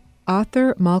opposites.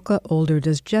 Author Malka Older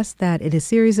does just that in a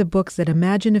series of books that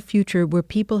imagine a future where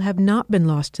people have not been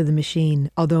lost to the machine,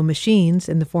 although machines,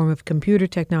 in the form of computer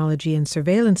technology and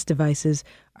surveillance devices,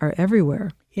 are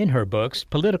everywhere. In her books,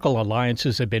 political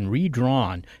alliances have been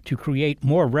redrawn to create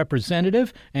more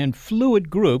representative and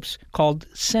fluid groups called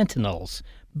sentinels.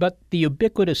 But the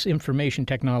ubiquitous information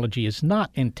technology is not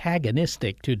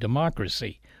antagonistic to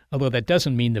democracy, although that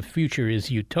doesn't mean the future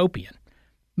is utopian.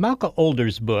 Malka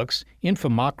Older's books,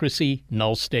 Infomocracy,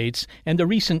 Null States, and the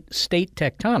recent State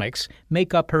Tectonics,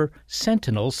 make up her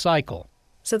Sentinel Cycle.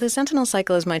 So the Sentinel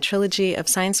Cycle is my trilogy of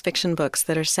science fiction books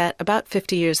that are set about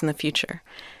 50 years in the future.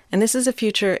 And this is a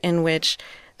future in which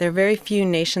there are very few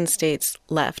nation-states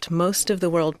left. Most of the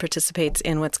world participates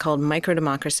in what's called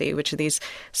microdemocracy, which are these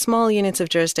small units of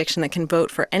jurisdiction that can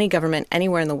vote for any government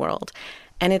anywhere in the world.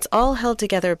 And it's all held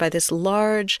together by this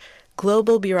large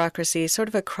global bureaucracy, sort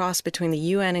of a cross between the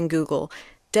UN and Google,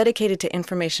 dedicated to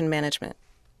information management.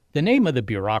 The name of the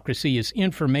bureaucracy is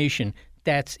Information.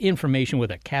 That's information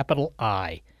with a capital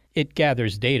I. It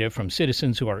gathers data from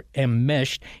citizens who are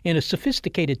enmeshed in a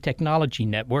sophisticated technology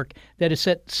network that is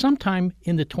set sometime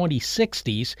in the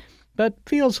 2060s, but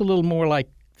feels a little more like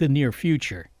the near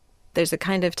future. There's a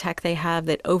kind of tech they have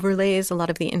that overlays a lot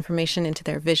of the information into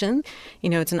their vision. You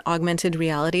know, it's an augmented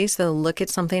reality, so they'll look at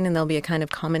something and there'll be a kind of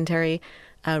commentary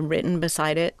written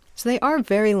beside it. So they are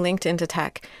very linked into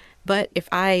tech. But if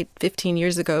I, 15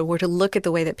 years ago, were to look at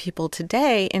the way that people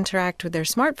today interact with their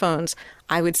smartphones,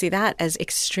 I would see that as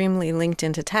extremely linked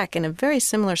into tech in a very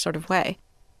similar sort of way.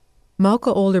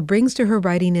 Malka Older brings to her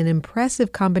writing an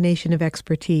impressive combination of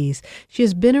expertise. She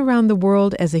has been around the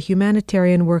world as a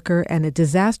humanitarian worker and a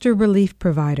disaster relief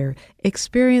provider,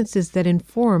 experiences that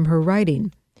inform her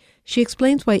writing. She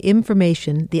explains why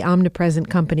Information, the omnipresent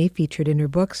company featured in her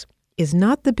books, is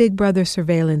not the Big Brother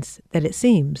surveillance that it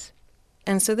seems.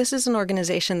 And so this is an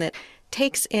organization that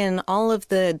takes in all of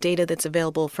the data that's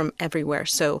available from everywhere.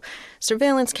 So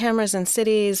surveillance cameras in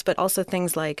cities, but also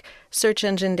things like search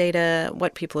engine data,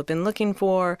 what people have been looking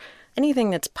for, anything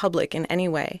that's public in any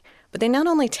way. But they not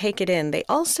only take it in, they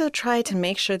also try to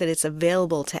make sure that it's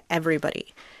available to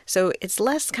everybody. So it's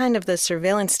less kind of the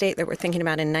surveillance state that we're thinking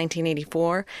about in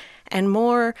 1984 and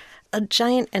more a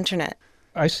giant internet.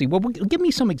 I see. Well, give me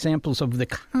some examples of the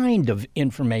kind of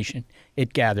information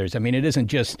it gathers. I mean, it isn't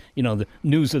just, the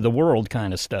news of the world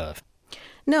kind of stuff.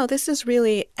 No, this is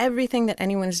really everything that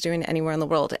anyone is doing anywhere in the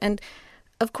world. And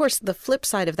of course, the flip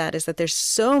side of that is that there's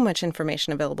so much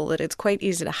information available that it's quite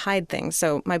easy to hide things.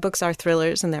 So my books are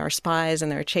thrillers, and there are spies, and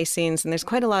there are chase scenes, and there's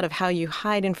quite a lot of how you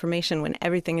hide information when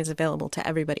everything is available to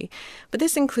everybody. But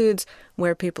this includes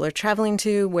where people are traveling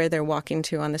to, where they're walking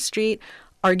to on the street,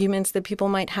 arguments that people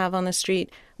might have on the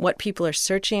street, what people are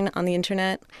searching on the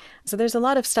internet. So there's a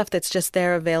lot of stuff that's just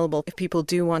there available if people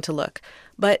do want to look.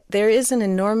 But there is an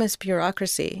enormous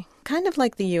bureaucracy, kind of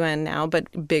like the UN now,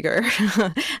 but bigger.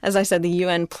 As I said, the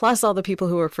UN plus all the people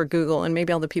who work for Google and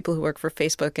maybe all the people who work for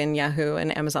Facebook and Yahoo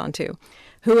and Amazon too,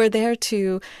 who are there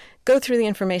to go through the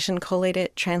information, collate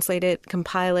it, translate it,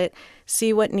 compile it,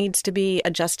 see what needs to be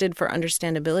adjusted for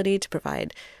understandability to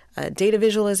provide data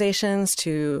visualizations,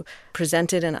 to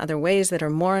present it in other ways that are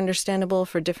more understandable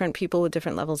for different people with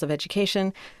different levels of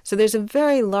education. So there's a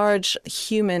very large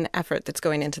human effort that's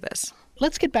going into this.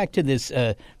 Let's get back to this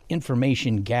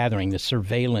information gathering, the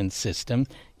surveillance system,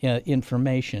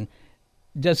 information.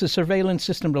 Does the surveillance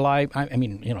system rely, I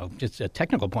mean, just a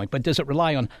technical point, but does it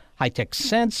rely on high-tech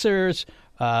sensors?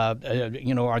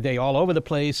 Are they all over the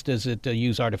place? Does it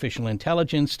use artificial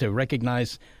intelligence to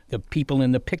recognize the people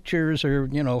in the pictures? Or,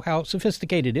 how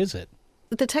sophisticated is it?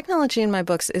 The technology in my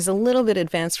books is a little bit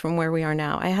advanced from where we are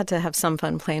now. I had to have some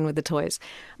fun playing with the toys.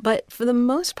 But for the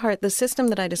most part, the system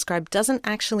that I described doesn't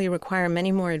actually require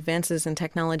many more advances in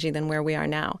technology than where we are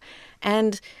now.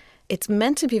 And it's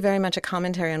meant to be very much a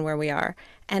commentary on where we are.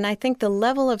 And I think the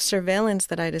level of surveillance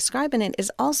that I describe in it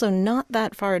is also not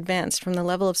that far advanced from the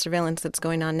level of surveillance that's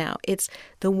going on now. It's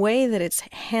the way that it's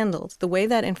handled, the way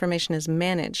that information is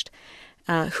managed,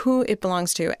 who it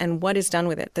belongs to, and what is done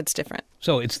with it that's different.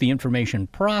 So it's the information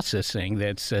processing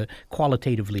that's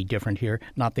qualitatively different here,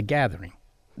 not the gathering.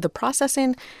 The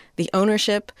processing, the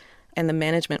ownership, and the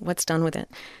management, what's done with it.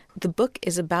 The book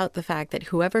is about the fact that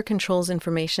whoever controls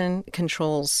information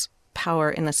controls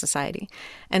power in the society.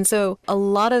 And so a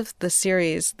lot of the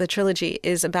series, the trilogy,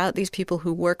 is about these people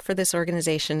who work for this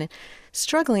organization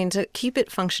struggling to keep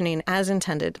it functioning as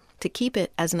intended, to keep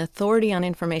it as an authority on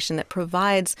information that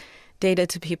provides data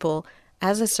to people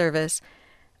as a service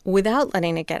without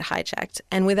letting it get hijacked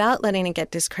and without letting it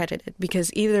get discredited, because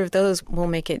either of those will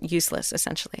make it useless,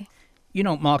 essentially.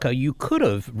 Malka, you could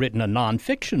have written a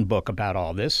nonfiction book about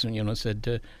all this and,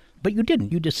 said, but you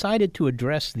didn't. You decided to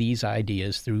address these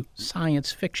ideas through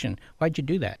science fiction. Why'd you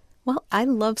do that? Well, I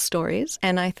love stories,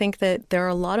 and I think that there are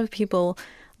a lot of people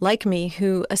like me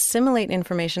who assimilate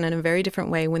information in a very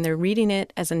different way when they're reading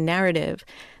it as a narrative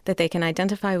that they can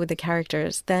identify with the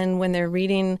characters than when they're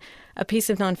reading a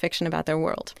piece of nonfiction about their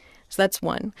world. So that's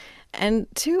one. And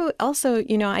two, also,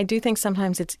 I do think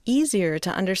sometimes it's easier to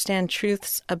understand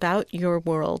truths about your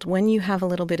world when you have a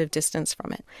little bit of distance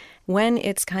from it, when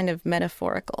it's kind of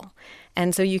metaphorical.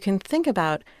 And so you can think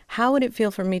about, how would it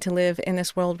feel for me to live in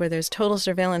this world where there's total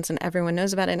surveillance and everyone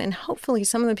knows about it? And hopefully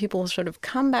some of the people will sort of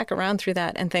come back around through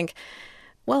that and think,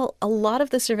 well, a lot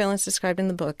of the surveillance described in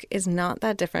the book is not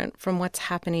that different from what's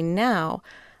happening now.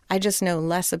 I just know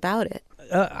less about it.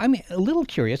 I'm a little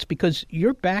curious because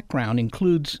your background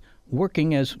includes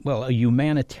working as, a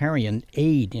humanitarian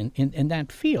aide in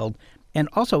that field, and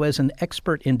also as an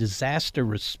expert in disaster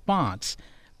response.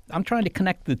 I'm trying to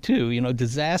connect the two,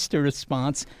 disaster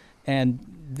response and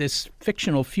this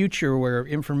fictional future where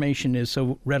information is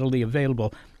so readily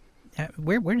available.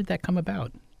 Where did that come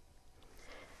about?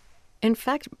 In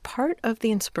fact, part of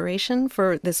the inspiration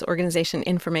for this organization,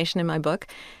 Information, in my book,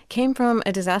 came from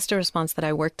a disaster response that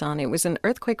I worked on. It was an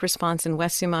earthquake response in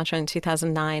West Sumatra in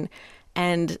 2009.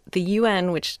 And the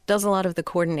UN, which does a lot of the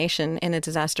coordination in a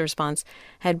disaster response,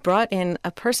 had brought in a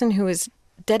person who was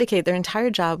dedicated. Their entire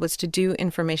job was to do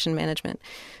information management.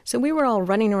 So we were all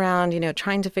running around,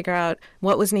 trying to figure out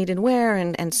what was needed where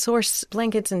and source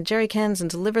blankets and jerry cans and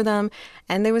deliver them.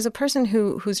 And there was a person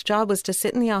whose job was to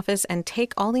sit in the office and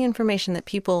take all the information that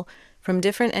people from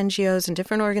different NGOs and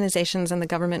different organizations and the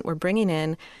government were bringing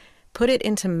in, put it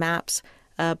into maps,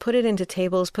 put it into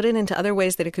tables, put it into other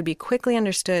ways that it could be quickly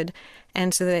understood,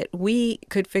 and so that we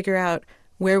could figure out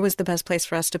where was the best place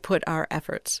for us to put our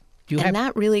efforts.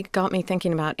 That really got me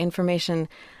thinking about information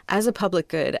as a public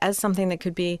good, as something that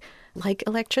could be like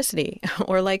electricity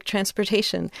or like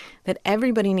transportation that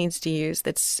everybody needs to use,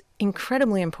 that's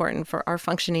incredibly important for our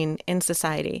functioning in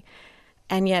society,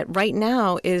 and yet right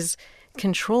now is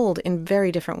controlled in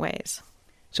very different ways.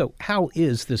 So how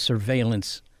is the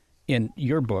surveillance in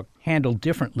your book handled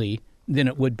differently than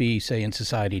it would be, say, in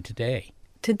society today?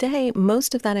 Today,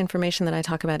 most of that information that I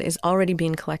talk about is already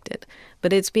being collected,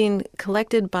 but it's being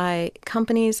collected by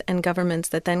companies and governments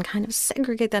that then kind of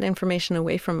segregate that information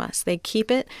away from us. They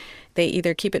keep it. They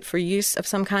either keep it for use of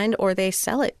some kind or they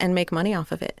sell it and make money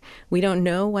off of it. We don't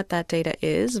know what that data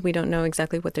is. We don't know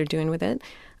exactly what they're doing with it.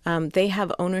 They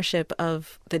have ownership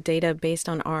of the data based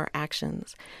on our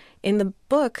actions. In the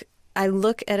book, I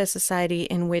look at a society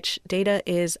in which data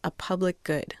is a public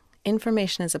good.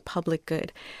 Information is a public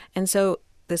good. And so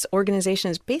this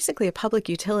organization is basically a public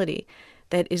utility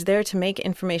that is there to make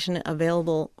information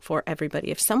available for everybody.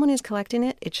 If someone is collecting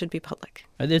it, it should be public.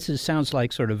 Sounds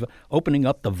like sort of opening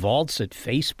up the vaults at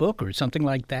Facebook or something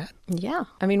like that. Yeah.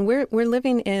 I mean, we're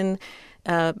living in,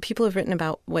 people have written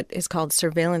about what is called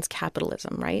surveillance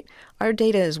capitalism, right? Our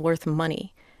data is worth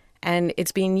money. And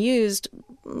it's being used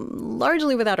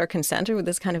largely without our consent or with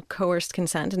this kind of coerced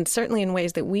consent, and certainly in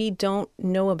ways that we don't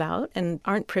know about and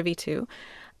aren't privy to.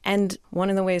 And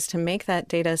one of the ways to make that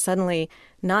data suddenly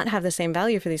not have the same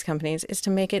value for these companies is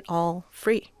to make it all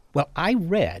free. Well, I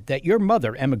read that your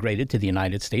mother emigrated to the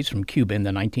United States from Cuba in the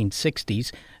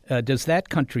 1960s. Does that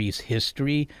country's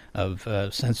history of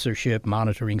censorship,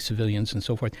 monitoring civilians, and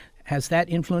so forth, Has that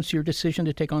influenced your decision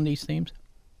to take on these themes?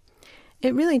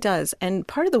 It really does. And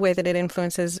part of the way that it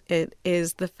influences it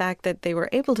is the fact that they were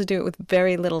able to do it with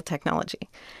very little technology.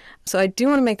 So I do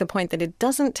want to make the point that it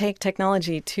doesn't take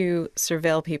technology to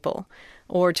surveil people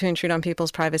or to intrude on people's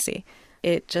privacy.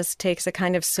 It just takes a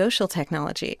kind of social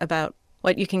technology about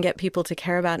what you can get people to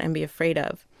care about and be afraid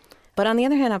of. But on the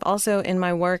other hand, I've also, in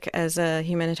my work as a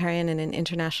humanitarian and in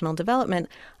international development,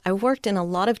 I worked in a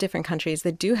lot of different countries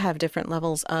that do have different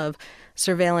levels of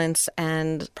surveillance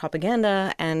and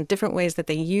propaganda and different ways that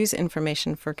they use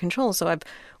information for control. So I've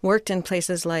worked in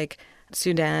places like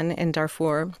Sudan and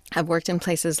Darfur. I've worked in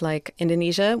places like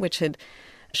Indonesia, which had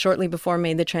shortly before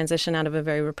made the transition out of a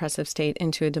very repressive state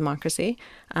into a democracy.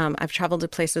 I've traveled to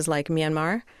places like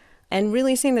Myanmar, and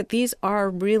really seeing that these are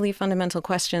really fundamental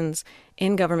questions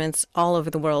in governments all over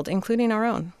the world, including our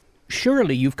own.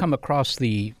 Surely you've come across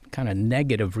the kind of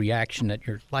negative reaction that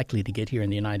you're likely to get here in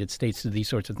the United States to these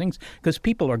sorts of things, because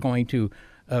people are going to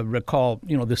recall,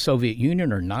 the Soviet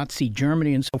Union or Nazi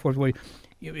Germany and so forth, where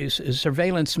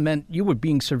surveillance meant you were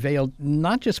being surveilled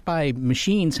not just by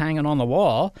machines hanging on the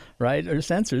wall, right, or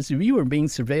sensors. You were being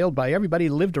surveilled by everybody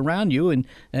who lived around you, and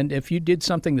if you did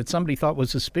something that somebody thought was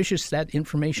suspicious, that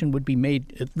information would be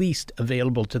made at least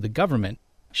available to the government.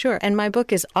 Sure, and my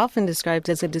book is often described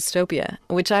as a dystopia,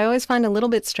 which I always find a little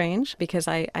bit strange because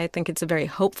I think it's a very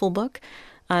hopeful book,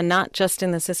 not just in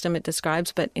the system it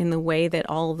describes, but in the way that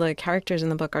all the characters in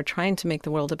the book are trying to make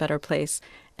the world a better place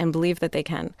and believe that they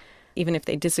can, even if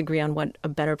they disagree on what a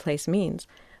better place means.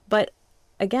 But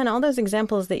again, all those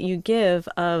examples that you give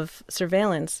of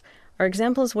surveillance are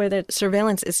examples where the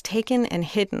surveillance is taken and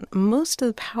hidden. Most of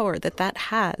the power that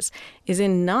has is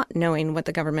in not knowing what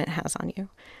the government has on you.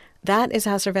 That is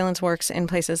how surveillance works in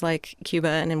places like Cuba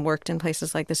and worked in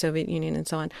places like the Soviet Union and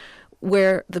so on,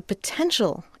 where the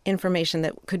potential information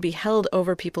that could be held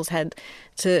over people's head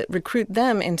to recruit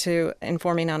them into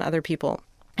informing on other people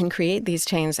and create these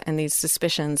chains and these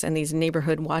suspicions and these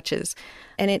neighborhood watches.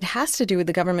 And it has to do with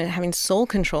the government having sole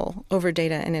control over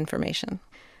data and information.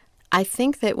 I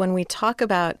think that when we talk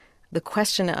about the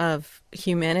question of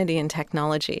humanity and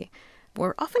technology,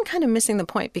 we're often kind of missing the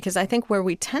point, because I think where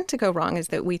we tend to go wrong is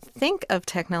that we think of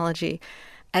technology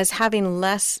as having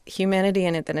less humanity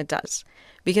in it than it does.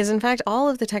 Because in fact, all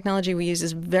of the technology we use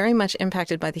is very much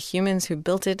impacted by the humans who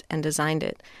built it and designed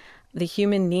it, the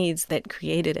human needs that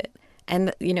created it.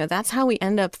 And, that's how we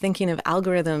end up thinking of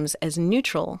algorithms as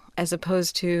neutral, as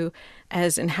opposed to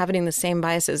as inhabiting the same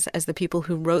biases as the people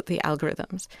who wrote the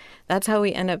algorithms. That's how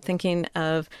we end up thinking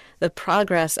of the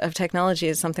progress of technology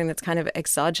as something that's kind of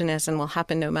exogenous and will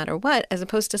happen no matter what, as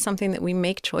opposed to something that we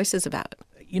make choices about.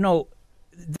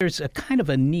 There's a kind of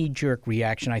a knee-jerk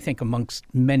reaction, I think, amongst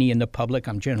many in the public.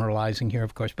 I'm generalizing here,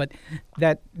 of course, but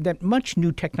that much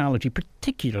new technology,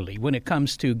 particularly when it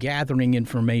comes to gathering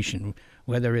information,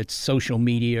 whether it's social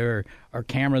media or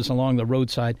cameras along the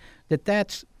roadside,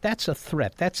 that's a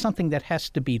threat. That's something that has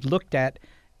to be looked at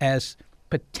as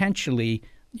potentially,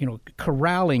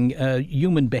 corralling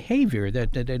human behavior,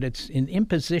 that it's an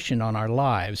imposition on our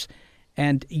lives.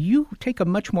 And you take a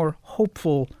much more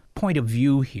hopeful point of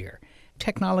view here.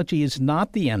 Technology is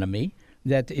not the enemy,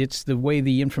 that it's the way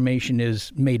the information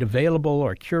is made available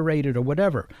or curated or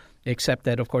whatever, except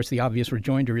that, of course, the obvious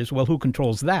rejoinder is, well, who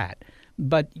controls that?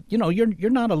 But, you're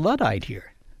not a Luddite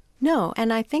here. No,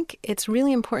 and I think it's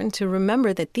really important to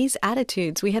remember that these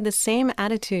attitudes, we had the same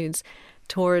attitudes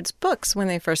towards books when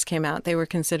they first came out. They were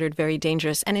considered very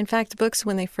dangerous. And in fact, books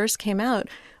when they first came out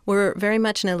were very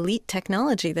much an elite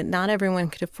technology that not everyone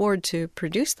could afford to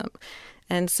produce them.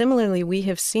 And similarly, we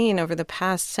have seen over the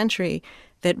past century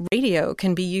that radio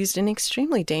can be used in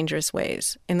extremely dangerous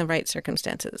ways in the right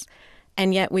circumstances.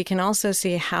 And yet we can also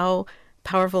see how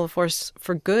powerful a force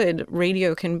for good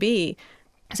radio can be.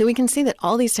 So we can see that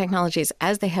all these technologies,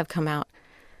 as they have come out,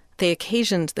 they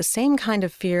occasioned the same kind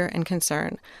of fear and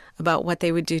concern about what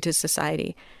they would do to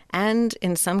society. And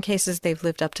in some cases, they've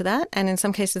lived up to that. And in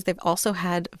some cases, they've also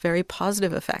had very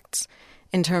positive effects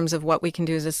in terms of what we can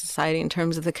do as a society, in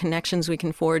terms of the connections we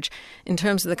can forge, in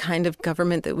terms of the kind of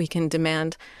government that we can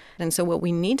demand. And so what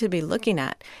we need to be looking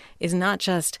at is not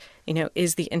just,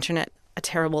 is the internet a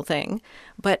terrible thing,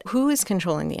 but who is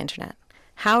controlling the internet?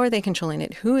 How are they controlling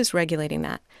it? Who is regulating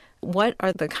that? What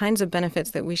are the kinds of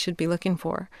benefits that we should be looking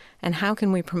for? And how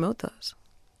can we promote those?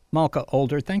 Malka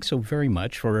Older, thanks so very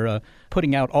much for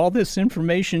putting out all this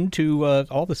information to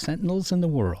all the sentinels in the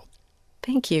world.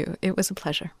 Thank you. It was a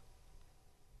pleasure.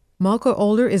 Malka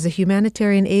Older is a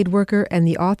humanitarian aid worker and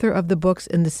the author of the books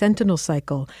in the Sentinel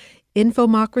Cycle,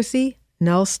 Infomocracy,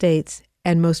 Null States,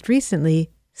 and most recently,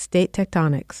 State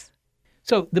Tectonics.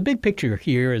 So the big picture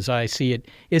here, as I see it,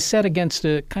 is set against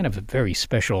a kind of a very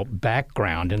special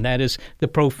background, and that is the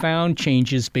profound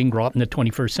changes being wrought in the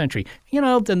 21st century. The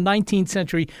 19th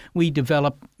century, we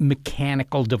developed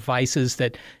mechanical devices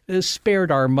that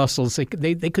spared our muscles.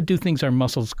 They could do things our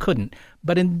muscles couldn't.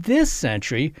 But in this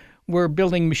century, we're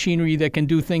building machinery that can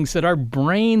do things that our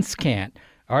brains can't.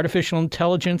 Artificial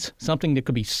intelligence, something that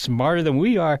could be smarter than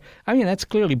we are. That's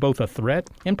clearly both a threat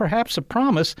and perhaps a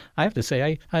promise. I have to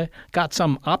say, I got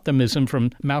some optimism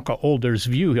from Malka Older's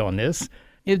view on this.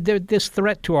 This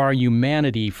threat to our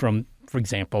humanity from, for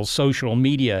example, social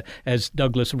media, as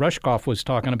Douglas Rushkoff was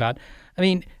talking about.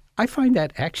 I find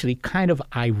that actually kind of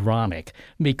ironic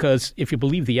because if you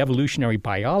believe the evolutionary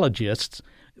biologists,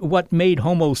 what made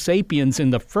Homo sapiens in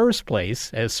the first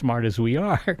place, as smart as we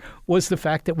are, was the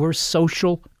fact that we're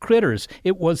social critters.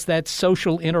 It was that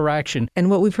social interaction.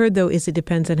 And what we've heard, though, is it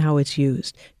depends on how it's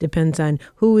used. Depends on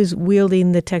who is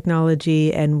wielding the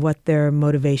technology and what their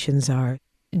motivations are.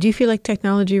 Do you feel like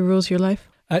technology rules your life?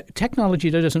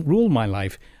 Technology doesn't rule my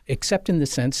life, except in the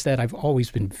sense that I've always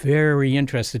been very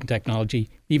interested in technology.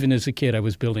 Even as a kid, I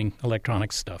was building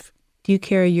electronic stuff. Do you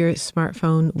carry your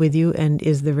smartphone with you, and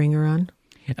is the ringer on?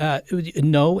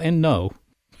 No and no.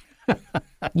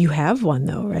 You have one,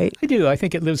 though, right? I do. I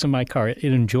think it lives in my car. It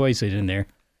enjoys it in there.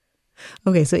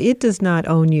 Okay, so it does not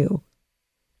own you.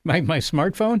 My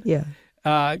smartphone? Yeah.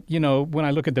 When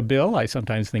I look at the bill, I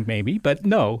sometimes think maybe, but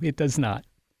no, it does not.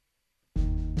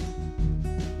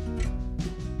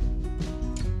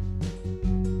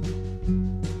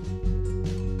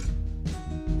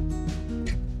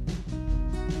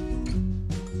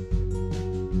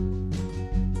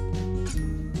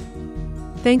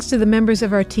 Thanks to the members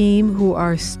of our team who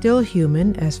are still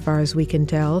human, as far as we can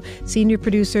tell, Senior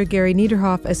Producer Gary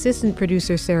Niederhoff, Assistant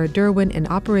Producer Sarah Derwin, and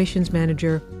Operations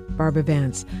Manager Barbara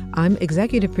Vance. I'm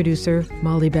Executive Producer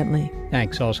Molly Bentley.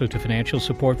 Thanks also to financial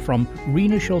support from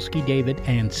Rena Shulsky-David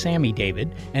and Sammy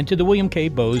David, and to the William K.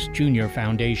 Bowes Jr.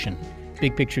 Foundation.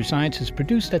 Big Picture Science is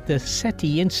produced at the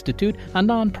SETI Institute, a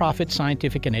nonprofit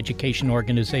scientific and education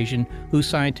organization whose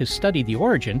scientists study the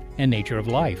origin and nature of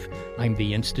life. I'm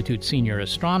the Institute's senior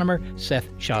astronomer, Seth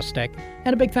Shostak,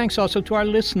 and a big thanks also to our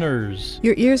listeners.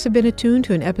 Your ears have been attuned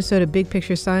to an episode of Big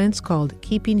Picture Science called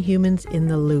Keeping Humans in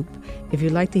the Loop. If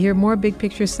you'd like to hear more Big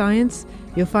Picture Science,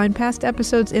 you'll find past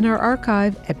episodes in our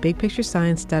archive at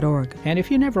bigpicturescience.org. And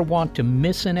if you never want to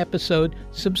miss an episode,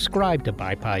 subscribe to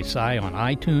BiPi-Sci on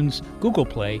iTunes, Google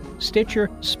Play, Stitcher,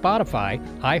 Spotify,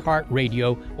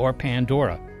 iHeartRadio, or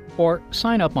Pandora. Or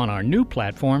sign up on our new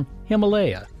platform,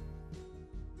 Himalaya.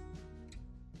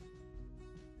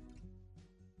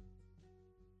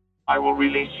 I will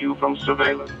release you from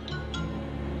surveillance.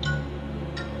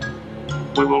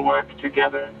 We will work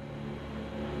together.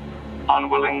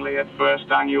 Unwillingly at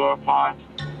first on your part,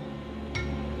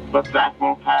 but that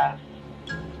will pass.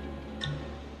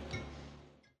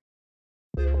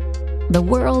 The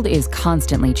world is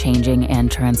constantly changing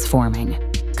and transforming.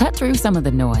 Cut through some of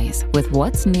the noise with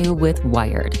What's New with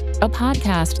Wired, a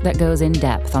podcast that goes in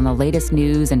depth on the latest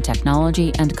news in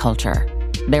technology and culture.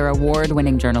 Their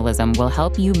award-winning journalism will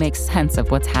help you make sense of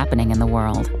what's happening in the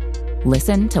world.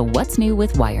 Listen to What's New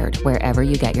with Wired wherever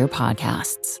you get your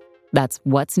podcasts. That's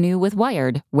What's New with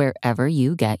Wired, wherever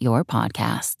you get your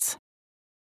podcasts.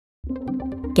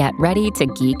 Get ready to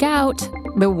geek out.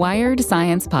 The Wired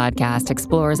Science Podcast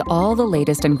explores all the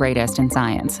latest and greatest in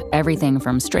science, everything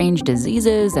from strange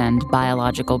diseases and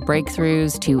biological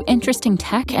breakthroughs to interesting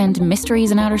tech and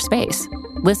mysteries in outer space.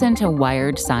 Listen to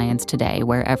Wired Science today,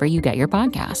 wherever you get your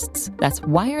podcasts. That's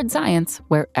Wired Science,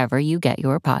 wherever you get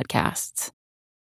your podcasts.